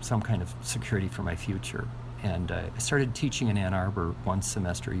 some kind of security for my future. And I started teaching in Ann Arbor one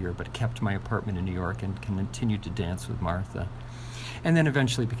semester a year, but kept my apartment in New York and continued to dance with Martha. And then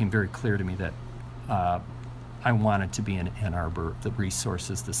eventually it became very clear to me that I wanted to be in Ann Arbor. The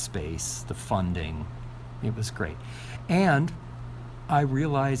resources, the space, the funding, it was great. And I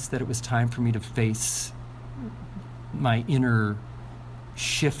realized that it was time for me to face my inner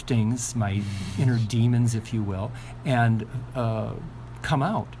shiftings, my inner demons, if you will, and come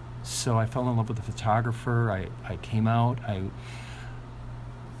out. So I fell in love with a photographer. I came out.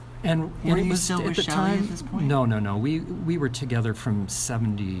 And Were it you was still at with the Shelley time. at this point? No. We were together from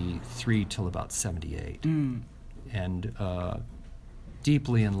 73 till about 78, and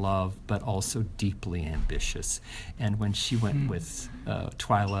deeply in love, but also deeply ambitious. And when she went with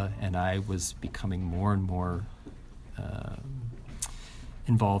Twyla, and I was becoming more and more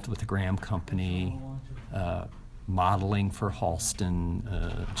involved with the Graham Company, modeling for Halston.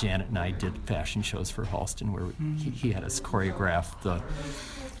 Janet and I did fashion shows for Halston, where he had us choreograph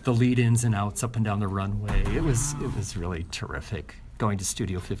the lead ins and outs up and down the runway. It was really terrific. Going to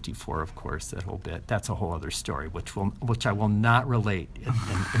Studio 54, of course, that whole bit. That's a whole other story, which I will not relate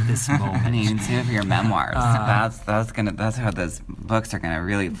in this moment. And you can save it for your memoirs. That's how those books are gonna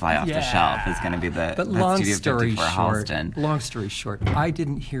really fly off the shelf. It's gonna be the Studio 54 Halston. Long story short, I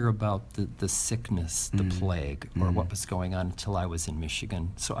didn't hear about the sickness, the plague, or what was going on until I was in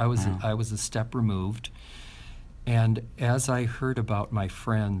Michigan. So I was a step removed. And as I heard about my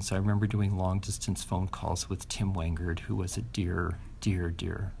friends, I remember doing long-distance phone calls with Tim Wengard, who was a dear, dear,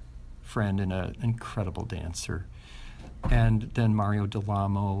 dear friend and an incredible dancer. And then Mario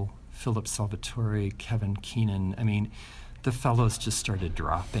Delamo, Philip Salvatore, Kevin Keenan. I mean, the fellows just started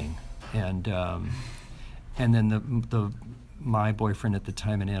dropping. And then my boyfriend at the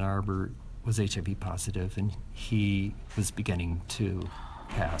time in Ann Arbor was HIV positive, and he was beginning to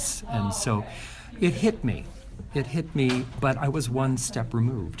pass. And so it hit me. But I was one step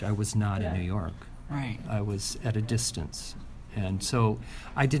removed. I was not in New York. Right. I was at a distance. And so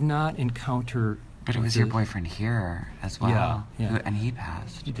I did not encounter... But it was your boyfriend here as well. Yeah. And he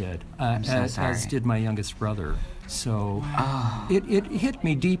passed. He did. I'm so sorry. As did my youngest brother. So it hit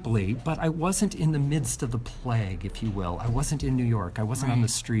me deeply, but I wasn't in the midst of the plague, if you will. I wasn't in New York. I wasn't on the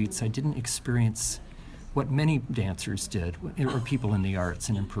streets. I didn't experience what many dancers did, or people in the arts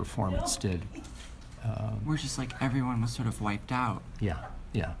and in performance did. We're just like everyone was sort of wiped out. Yeah.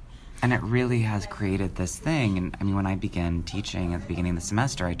 And it really has created this thing. And I mean, when I began teaching at the beginning of the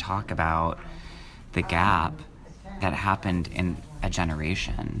semester, I talk about the gap that happened in a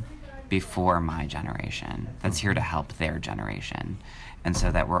generation before my generation that's here to help their generation. And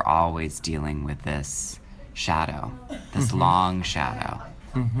so that we're always dealing with this shadow, this long shadow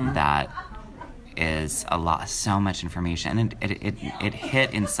that is so much information, and it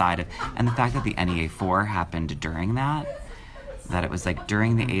hit inside of, and the fact that the NEA4 happened during that it was like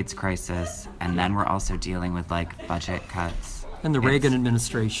during the AIDS crisis, and then we're also dealing with like budget cuts. And the Reagan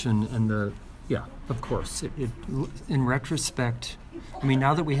administration and of course, in retrospect, I mean,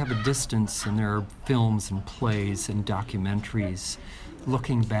 now that we have a distance and there are films and plays and documentaries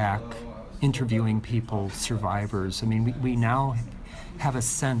looking back, interviewing people, survivors, I mean, we now have a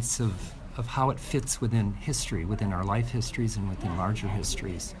sense of how it fits within history, within our life histories and within larger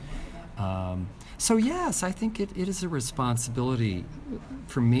histories. So yes, I think it is a responsibility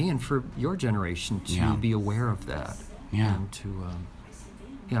for me and for your generation to be aware of that. Yeah. And to,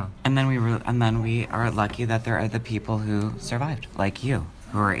 And then we are lucky that there are the people who survived, like you,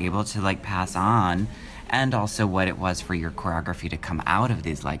 who are able to like pass on, and also what it was for your choreography to come out of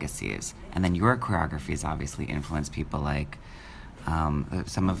these legacies. And then your choreographies obviously influence people like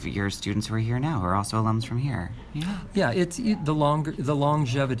some of your students who are here now, who are also alums from here. Yeah. The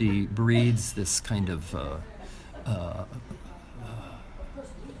longevity breeds this kind of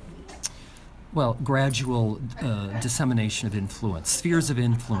gradual dissemination of influence, spheres of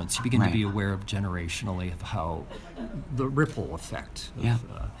influence. You begin to be aware of generationally of how the ripple effect.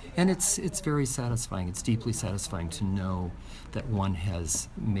 And it's very satisfying. It's deeply satisfying to know that one has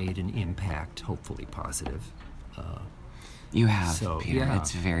made an impact, hopefully positive. You have, Peter.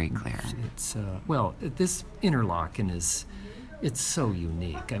 It's very clear. It's this Interlochen it's so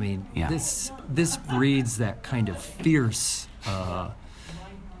unique. I mean, this breeds that kind of fierce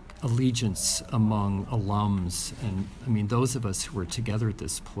allegiance among alums, and I mean those of us who were together at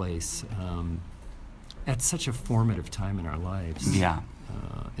this place at such a formative time in our lives.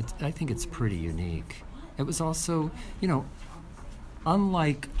 I think it's pretty unique. It was also,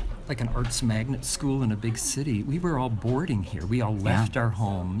 unlike like an arts magnet school in a big city. We were all boarding here. We all left our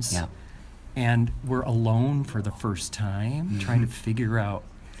homes. Yeah. And we're alone for the first time, trying to figure out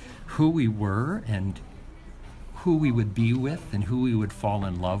who we were and who we would be with and who we would fall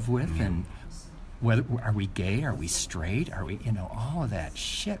in love with and whether are we gay, are we straight, are we, all of that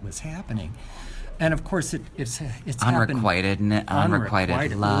shit was happening. And of course it's Unrequited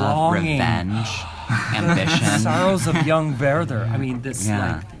unrequited love, longing. revenge, ambition. Sorrows of young Werther. I mean, this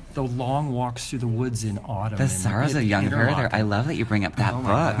Yeah. like the long walks through the woods in autumn. The and Sorrows of Young Interlochen. Werther. I love that you bring up that Oh book.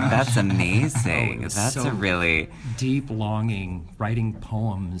 my gosh. That's amazing. Oh, it was That's so a really... deep longing, writing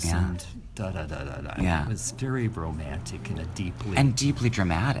poems Yeah. and da-da-da-da-da. Yeah. It was very romantic and a deeply... And deeply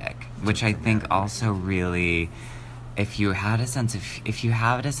dramatic, which I think also really, if you had a sense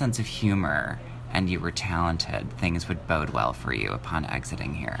of humor and you were talented, things would bode well for you upon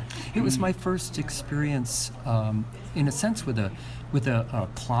exiting here. It was my first experience, in a sense, with a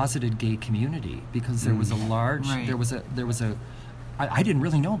closeted gay community, because there was a large, Right. there was a. I didn't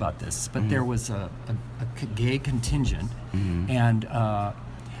really know about this, but there was a gay contingent, and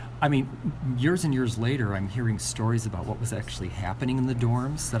I mean, years and years later, I'm hearing stories about what was actually happening in the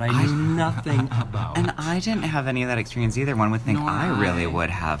dorms that I knew nothing about. And I didn't have any of that experience either. One would think Nor I really I.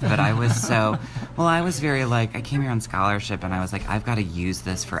 would have, but I was so... Well, I was very like, I came here on scholarship, and I was like, I've got to use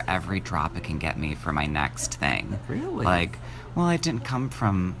this for every drop it can get me for my next thing. Really? Like, well, I didn't come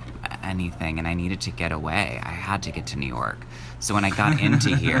from anything, and I needed to get away. I had to get to New York. So when I got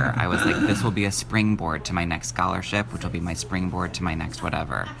into here, I was like, this will be a springboard to my next scholarship, which will be my springboard to my next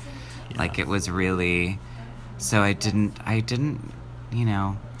whatever. Like, it was really... So I didn't, But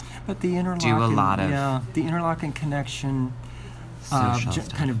the Interlochen, do a lot of- the Interlochen connection, Social stuff.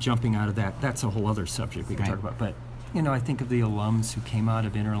 kind of jumping out of that. That's a whole other subject we can Right. talk about. But I think of the alums who came out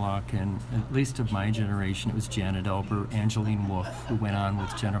of Interlochen, at least of my generation. It was Janet Elber, Angeline Wolf, who went on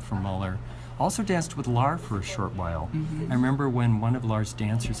with Jennifer Muller. Also danced with Lar for a short while. I remember when one of Lar's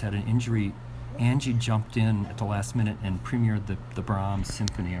dancers had an injury, Angie jumped in at the last minute and premiered the Brahms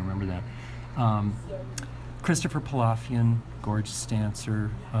Symphony. I remember that. Christopher Palafian, gorgeous dancer.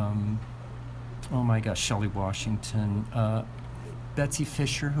 Oh my gosh, Shelley Washington. Betsy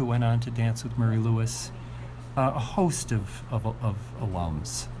Fisher, who went on to dance with Murray Lewis. A host of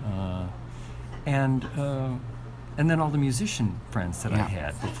alums. And then all the musician friends that I Yeah.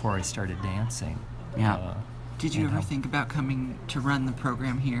 had before I started dancing. Yeah. Did you ever think about coming to run the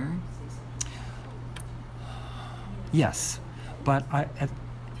program here? Yes, but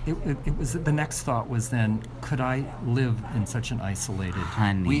it was the next thought was then, could I live in such an isolated?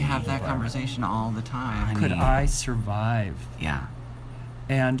 Honey. We have that conversation all the time. Could Honey. I survive? Yeah.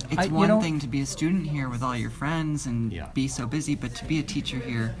 And It's one thing to be a student here with all your friends and Yeah. be so busy, but to be a teacher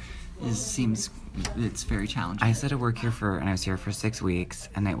here it's very challenging. I started work here and I was here for 6 weeks,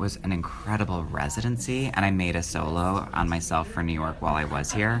 and it was an incredible residency, and I made a solo on myself for New York while I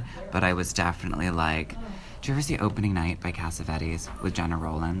was here, but I was definitely like, do you ever see Opening Night by Cassavetes with Jenna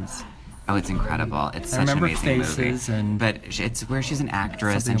Rollins? Oh, it's incredible. It's I such an remember amazing Faces movie. and- But it's where she's an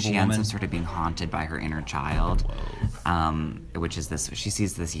actress Something and of a she ends Woman. up sort of being haunted by her inner child, which is this, she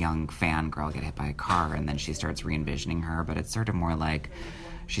sees this young fangirl get hit by a car, and then she starts re-envisioning her, but it's sort of more like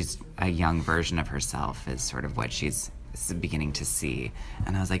she's a young version of herself is sort of what she's beginning to see.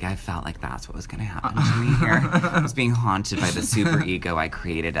 And I was like, I felt like that's what was going to happen to me here. I was being haunted by the super ego I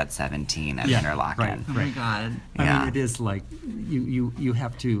created at 17 at Interlochen. right. Oh my God. I Yeah. mean, it is like you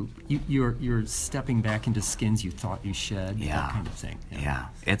have to you're stepping back into skins you thought you shed. Yeah. That kind of thing. Yeah,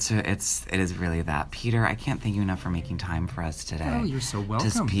 it is really that. Peter, I can't thank you enough for making time for us today. Oh, you're so welcome.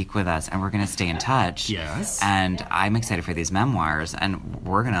 To speak with us, and we're gonna stay in touch. Yes. And I'm excited for these memoirs, and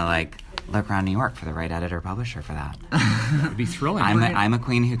we're gonna look around New York for the right editor publisher for that. It'd be thrilling. I'm a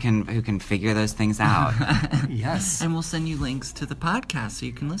queen who can figure those things out. Yes. And we'll send you links to the podcast so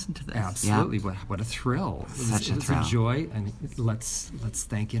you can listen to this. Absolutely. What a thrill. Such a it was thrill. a joy, and let's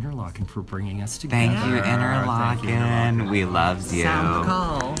thank Interlochen for bringing us together. Thank you, Thank you, Interlochen. We love you. Sound the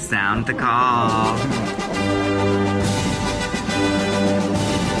call. Sound the call.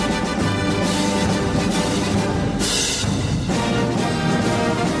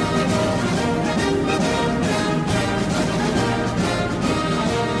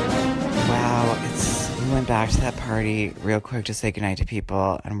 Wow, we went back to that party real quick to say goodnight to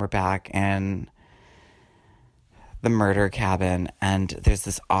people, and we're back in the murder cabin, and there's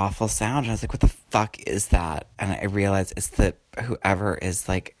this awful sound, and I was like, what the fuck is that? And I realized it's whoever is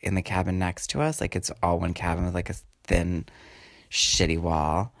in the cabin next to us, it's all one cabin with a thin, shitty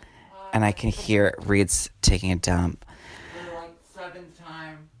wall, and I can hear Reed's taking a dump. For 7th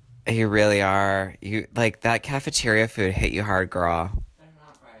time. You really are. That cafeteria food hit you hard, girl.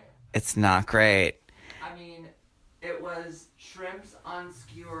 It's not great. I mean, it was shrimps on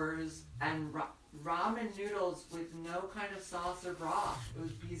skewers and ramen noodles with no kind of sauce or broth. It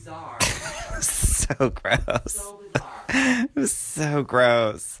was bizarre. So gross. So bizarre. It was so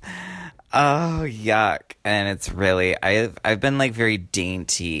gross. Oh, yuck. And it's really, I've been like very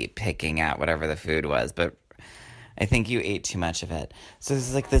dainty picking at whatever the food was, but I think you ate too much of it. So this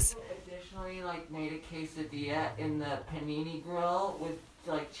is like this. Additionally, like made a quesadilla in the panini grill with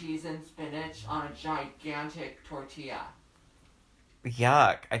like cheese and spinach on a gigantic tortilla.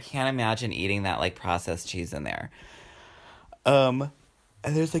 Yuck. I can't imagine eating that like processed cheese in there. And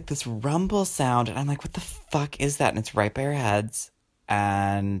there's like this rumble sound and I'm like, what the fuck is that? And it's right by our heads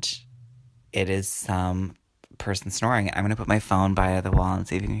and it is some person snoring. I'm gonna put my phone by the wall and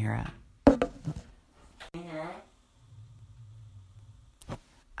see if you can hear it. Can you hear it?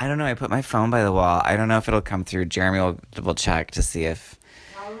 I don't know. I put my phone by the wall. I don't know if it'll come through. Jeremy will double check to see if...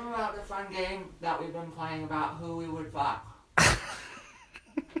 Tell them about the fun game that we've been playing about who we would fuck.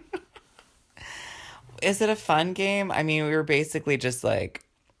 Is it a fun game? I mean, we were basically just like,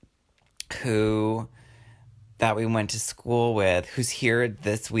 who that we went to school with, who's here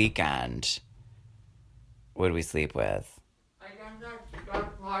this weekend, would we sleep with? I guess that's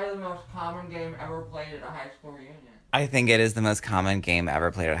probably the most common game ever played at a high school reunion. I think it is the most common game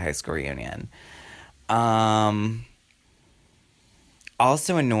ever played at a high school reunion.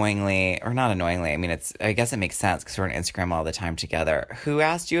 Also annoyingly, or not annoyingly, I mean, I guess it makes sense because we're on Instagram all the time together. Who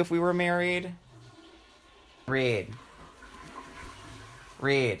asked you if we were married? Reed.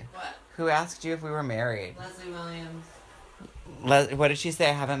 What? Who asked you if we were married? Leslie Williams. What did she say?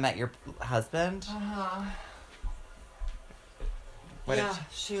 I haven't met your husband? Uh-huh. What did Yeah,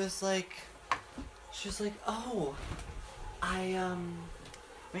 she was like, oh,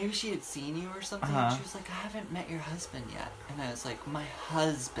 maybe she had seen you or something. Uh-huh. She was like, I haven't met your husband yet. And I was like, my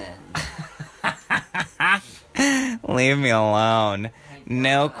husband. Leave me alone.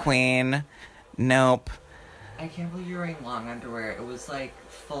 No, queen. Nope. I can't believe you're wearing long underwear. It was like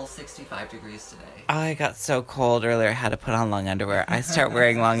full 65 degrees today. I got so cold earlier, I had to put on long underwear. I start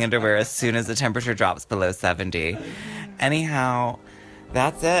wearing long underwear as soon as the temperature drops below 70. Anyhow,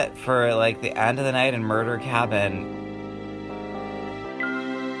 that's it for like the end of the night in Murder Cabin.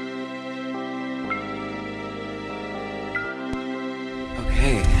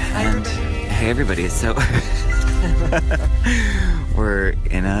 Okay, and hey everybody, so we're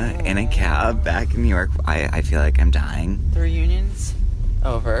in a cab back in New York. I feel like I'm dying. The reunion's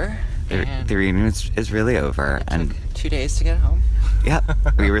over. The reunion is really over. It And took 2 days to get home. yeah,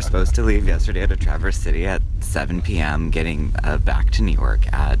 we were supposed to leave yesterday out of Traverse City at 7 p.m., getting back to New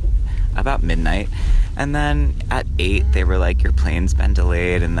York at about midnight. And then at 8, they were like, your plane's been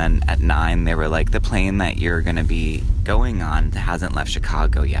delayed. And then at 9, they were like, the plane that you're going to be going on hasn't left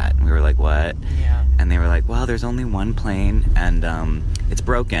Chicago yet. And we were like, what? Yeah. And they were like, well, there's only one plane and it's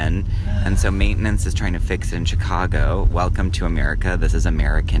broken. And so maintenance is trying to fix it in Chicago. Welcome to America. This is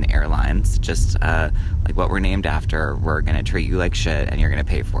American Airlines. Just like what we're named after. We're going to treat you like shit and you're going to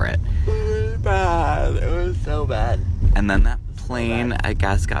pay for it. It was bad. It was so bad. And then that plane, I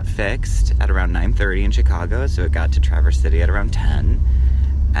guess, got fixed at around 9:30 in Chicago. So it got to Traverse City at around 10.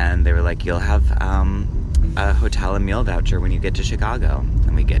 And they were like, you'll have a hotel and meal voucher when you get to Chicago.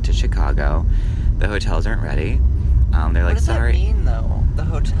 And we get to Chicago. The hotels aren't ready. They're like, what does sorry. that mean, though? The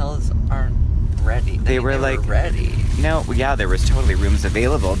hotels aren't ready. They were like ready. No, yeah, there was totally rooms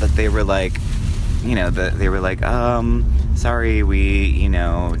available, but they were like, you know, they were like, sorry, we, you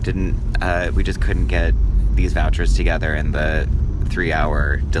know, didn't, we just couldn't get these vouchers together in the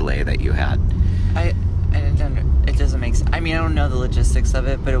 3-hour delay that you had. It doesn't make sense. I mean, I don't know the logistics of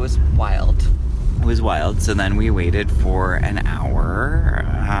it, but it was wild. It was wild. So then we waited for an hour,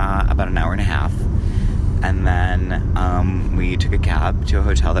 about an hour and a half. And then we took a cab to a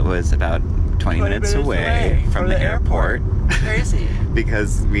hotel that was about 20 minutes away from the airport. Crazy.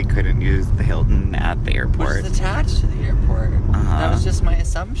 Because we couldn't use the Hilton at the airport. Which is attached to the airport. That was just my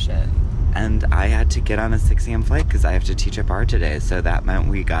assumption. And I had to get on a 6 a.m. flight because I have to teach a bar today. So that meant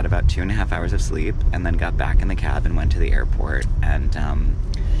we got about 2.5 hours of sleep and then got back in the cab and went to the airport. And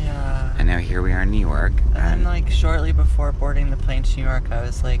yeah. And now here we are in New York. And then, like, shortly before boarding the plane to New York, I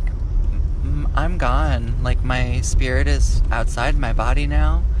was like, I'm gone. Like, my spirit is outside my body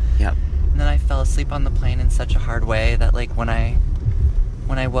now. Yep. And then I fell asleep on the plane in such a hard way that, like, when I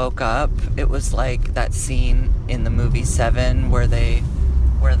woke up, it was like that scene in the movie Seven where they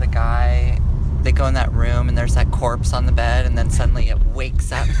go in that room and there's that corpse on the bed and then suddenly it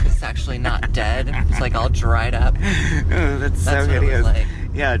wakes up because it's actually not dead. It's like all dried up. Oh, that's so what hideous. it was like.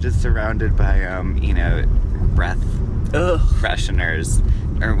 Yeah, just surrounded by, you know, breath fresheners.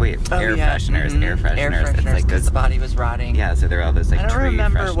 Or wait, air fresheners. Air fresheners. Air fresheners, It's like because those, the body was rotting. yeah, so there are all those like I don't tree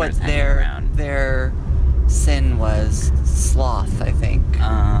remember what fresheners hanging around. their sin was. Sloth, I think.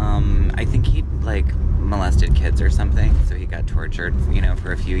 I think he like molested kids or something, so he got tortured,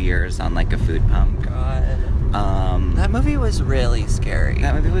 for a few years on like a food pump. God. That movie was really scary.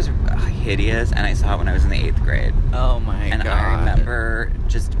 That movie was hideous, and I saw it when I was in the 8th grade. Oh my God. And I remember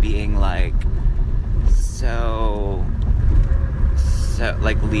just being like so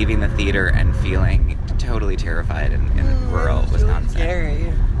like leaving the theater and feeling totally terrified in rural Wisconsin.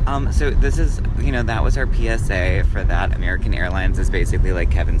 Scary. So this is, that was our PSA for that. American Airlines is basically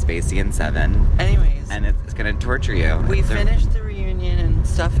like Kevin Spacey in Seven. Anyways. And it's going to torture you. We finished the reunion and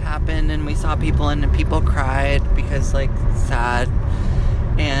stuff happened and we saw people and people cried because like sad.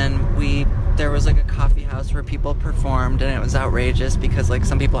 And there was like a coffee house where people performed and it was outrageous because like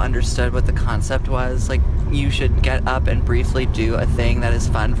some people understood what the concept was. Like you should get up and briefly do a thing that is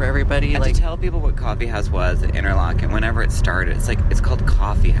fun for everybody. And like to tell people what coffee house was at Interlochen, whenever it started, it's called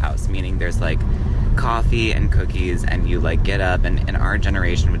coffee house, meaning there's like coffee and cookies and you like get up and our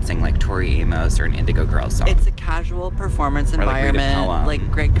generation would sing like Tori Amos or an Indigo Girls song. It's a casual performance environment. Like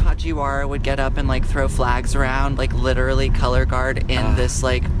Greg Kajiwara would get up and like throw flags around, like literally color guard in this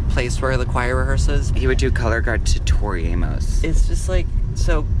like place where the choir rehearses. He would do color guard to Tori Amos. It's just like,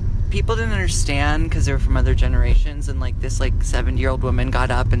 so people didn't understand because they were from other generations, and like this like 70-year-old woman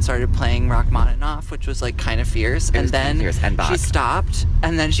got up and started playing Rachmaninoff, which was like kind of fierce, and then she stopped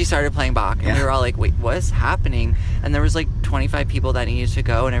and then she started playing Bach, and we were all like, wait, what's happening? And there was like 25 people that needed to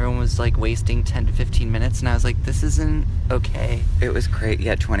go and everyone was like wasting 10 to 15 minutes, and I was like, this isn't okay. It was great.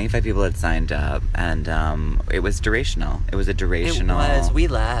 Yeah, 25 people had signed up, and it was durational. It was a durational. It was. We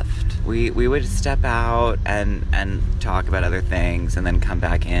left. We would step out and talk about other things and then come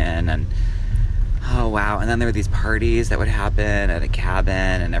back in, and oh wow, and then there were these parties that would happen at a cabin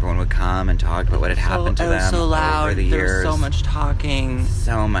and everyone would come and talk about what had happened to them. It was so loud. Over the years. There was so much talking.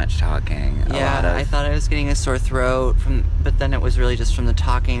 Yeah, I thought I was getting a sore throat but then it was really just from the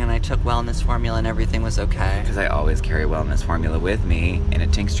talking, and I took wellness formula and everything was okay. Because I always carry wellness formula with me in a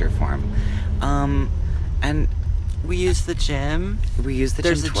tincture form. And we use the gym. There's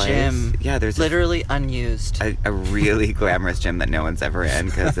a twice. Gym. Yeah, there's literally unused. A really glamorous gym that no one's ever in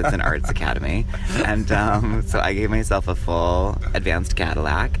because it's an arts academy. And so I gave myself a full advanced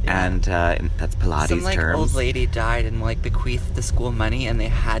Cadillac, and that's Pilates Some like terms. old lady died and like bequeathed the school money, and they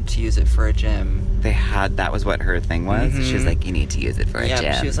had to use it for a gym. That was what her thing was. She was like, you need to use it for a gym.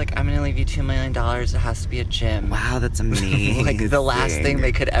 Yeah, she was like, I'm gonna leave you $2 million. It has to be a gym. Wow, that's amazing. Like the last thing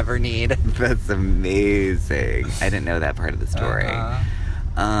they could ever need. That's amazing. I didn't know that part of the story.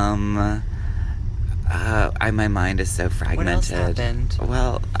 My mind is so fragmented. What else happened?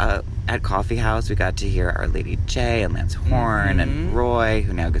 Well, at Coffee House, we got to hear Our Lady J and Lance Horn and Roy,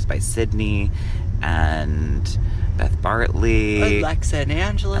 who now goes by Sydney, and Beth Bartley. Alexa and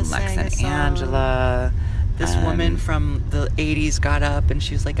Angela sang a song. This woman from the 80s got up and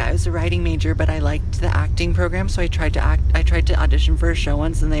she was like, I was a writing major, but I liked the acting program, so I tried to audition for a show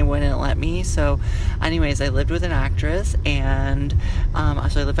once and they wouldn't let me. So anyways, I lived with an actress, and so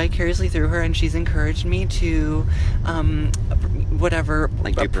I lived vicariously through her, and she's encouraged me to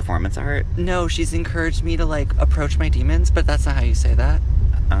like do performance art. No, she's encouraged me to like approach my demons, but that's not how you say that.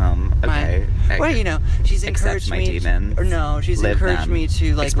 Okay. She's encouraged my me. demons. She's encouraged me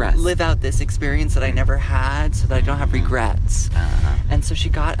to like live out this experience that I never had, so that I don't have regrets. And so she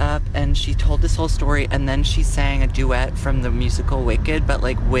got up and she told this whole story, and then she sang a duet from the musical Wicked, but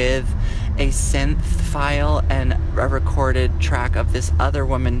like with a synth file and a recorded track of this other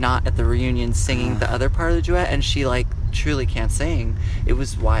woman not at the reunion singing the other part of the duet, and she like truly can't sing. It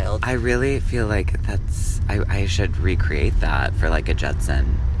was wild. I really feel like I should recreate that for like a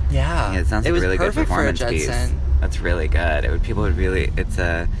Judson. Yeah, it sounds like a really good performance for a piece. That's really good. It's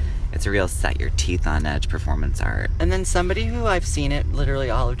a real set your teeth on edge performance art. And then somebody who I've seen at literally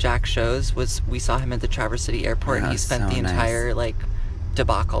all of Jack's shows we saw him at the Traverse City Airport, and he spent the entire like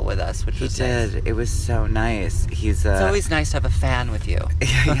debacle with us, which was nice. It was so nice. It's always nice to have a fan with you.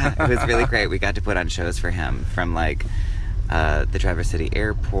 Yeah, it was really great. We got to put on shows for him from like the Traverse City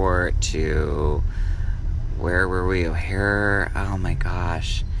Airport to where were we? O'Hare. Oh my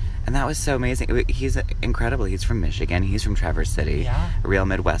gosh. And that was so amazing. He's incredible. He's from Michigan. He's from Traverse City. Yeah. A real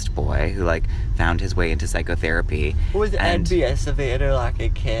Midwest boy who like found his way into psychotherapy. Was envious of the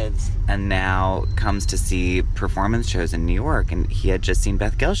Interlochen kids. And now comes to see performance shows in New York. And he had just seen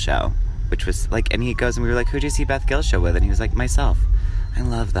Beth Gill's show, which was like, and he goes and we were like, who'd you see Beth Gill's show with? And he was like, myself. I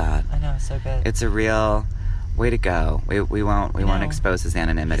love that. I know, it's so good. It's a real Way to go. We won't No. expose his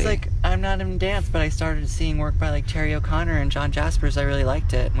anonymity. He's like, I'm not in dance, but I started seeing work by like Terry O'Connor and John Jaspers. I really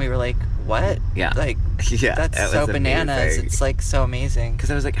liked it. And we were like, what? Yeah. Like, Yeah, that's it so was bananas. amazing. It's like so amazing.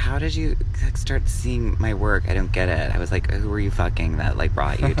 Because I was like, how did you start seeing my work? I don't get it. I was like, who were you fucking that like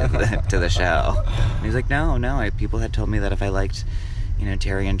brought you to the show? And he was like, no. People had told me that if I liked,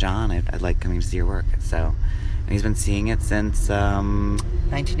 Terry and John, I'd like coming to see your work. So, and he's been seeing it since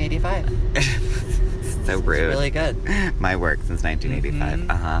 1985. so rude. It's really good. My work since 1985.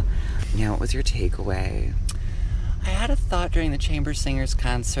 Mm-hmm. What was your takeaway? I had a thought during the Chamber Singers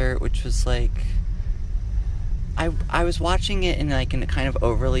concert, which was like, I was watching it in like in a kind of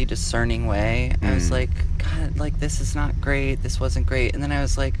overly discerning way. I was like, God, like this is not great. This wasn't great. And then I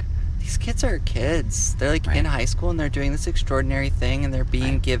was like, these kids are kids. They're like in high school and they're doing this extraordinary thing and they're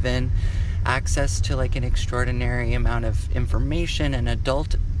being given access to like an extraordinary amount of information and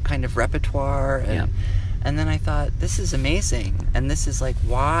adult kind of repertoire. And then I thought, this is amazing. And this is like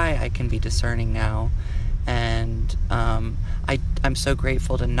why I can be discerning now. And I'm so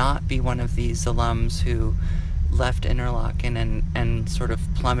grateful to not be one of these alums who left Interlochen and sort of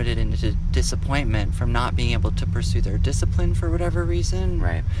plummeted into disappointment from not being able to pursue their discipline for whatever reason.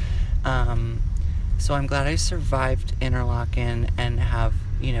 Right. So I'm glad I survived Interlochen and have,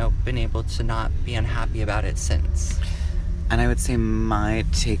 been able to not be unhappy about it since. And I would say my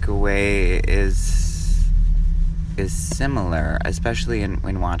takeaway is similar, especially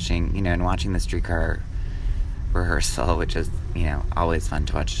in watching, in watching the Streetcar rehearsal, which is, always fun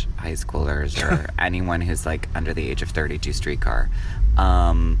to watch high schoolers or anyone who's like under the age of 32 Streetcar.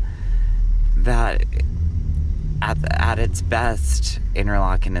 That at its best,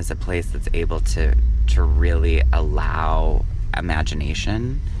 Interlochen is a place that's able to really allow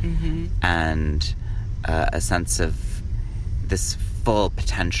imagination and a sense of this full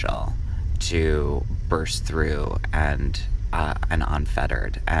potential to burst through and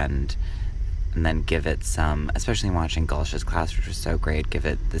unfettered and then give it some, especially watching Gulsh's class, which was so great, give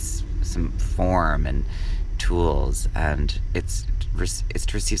it some form and tools, and it's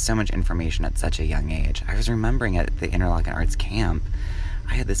to receive so much information at such a young age. I was remembering at the Interlochen Arts Camp,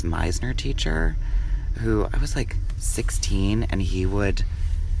 I had this Meisner teacher who I was like 16, and we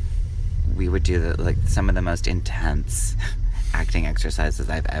would do some of the most intense acting exercises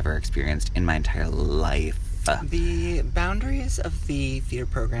I've ever experienced in my entire life. The boundaries of the theater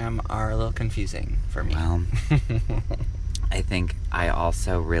program are a little confusing for me. Well, I think I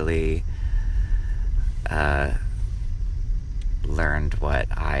also really learned what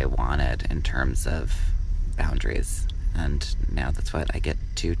I wanted in terms of boundaries, and now that's what I get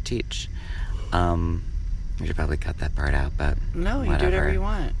to teach. We should probably cut that part out, but no, you do whatever you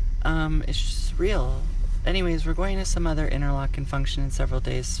want. It's just real. Anyways, we're going to some other Interlochen function in several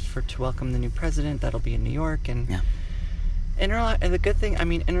days to welcome the new president. That'll be in New York, and the good thing,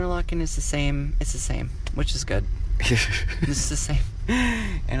 Interlochen is the same. It's the same, which is good. It's the same.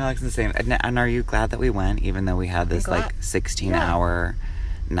 Interlochen's the same. And are you glad that we went, even though we had this 16-hour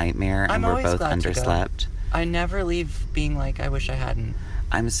nightmare and we're both underslept? I never leave being like, I wish I hadn't.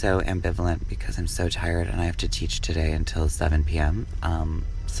 I'm so ambivalent because I'm so tired and I have to teach today until 7 p.m.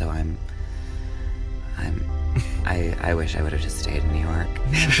 So I wish I would have just stayed in New York.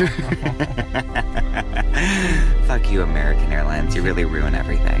 Fuck you, American Airlines. You really ruin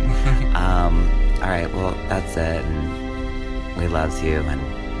everything. All right, well, that's it. And we loves you, and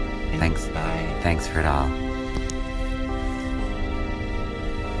thanks. Bye. Thanks for it all.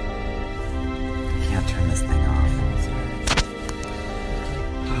 I can't turn this thing off.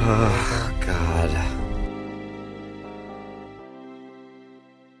 Sorry.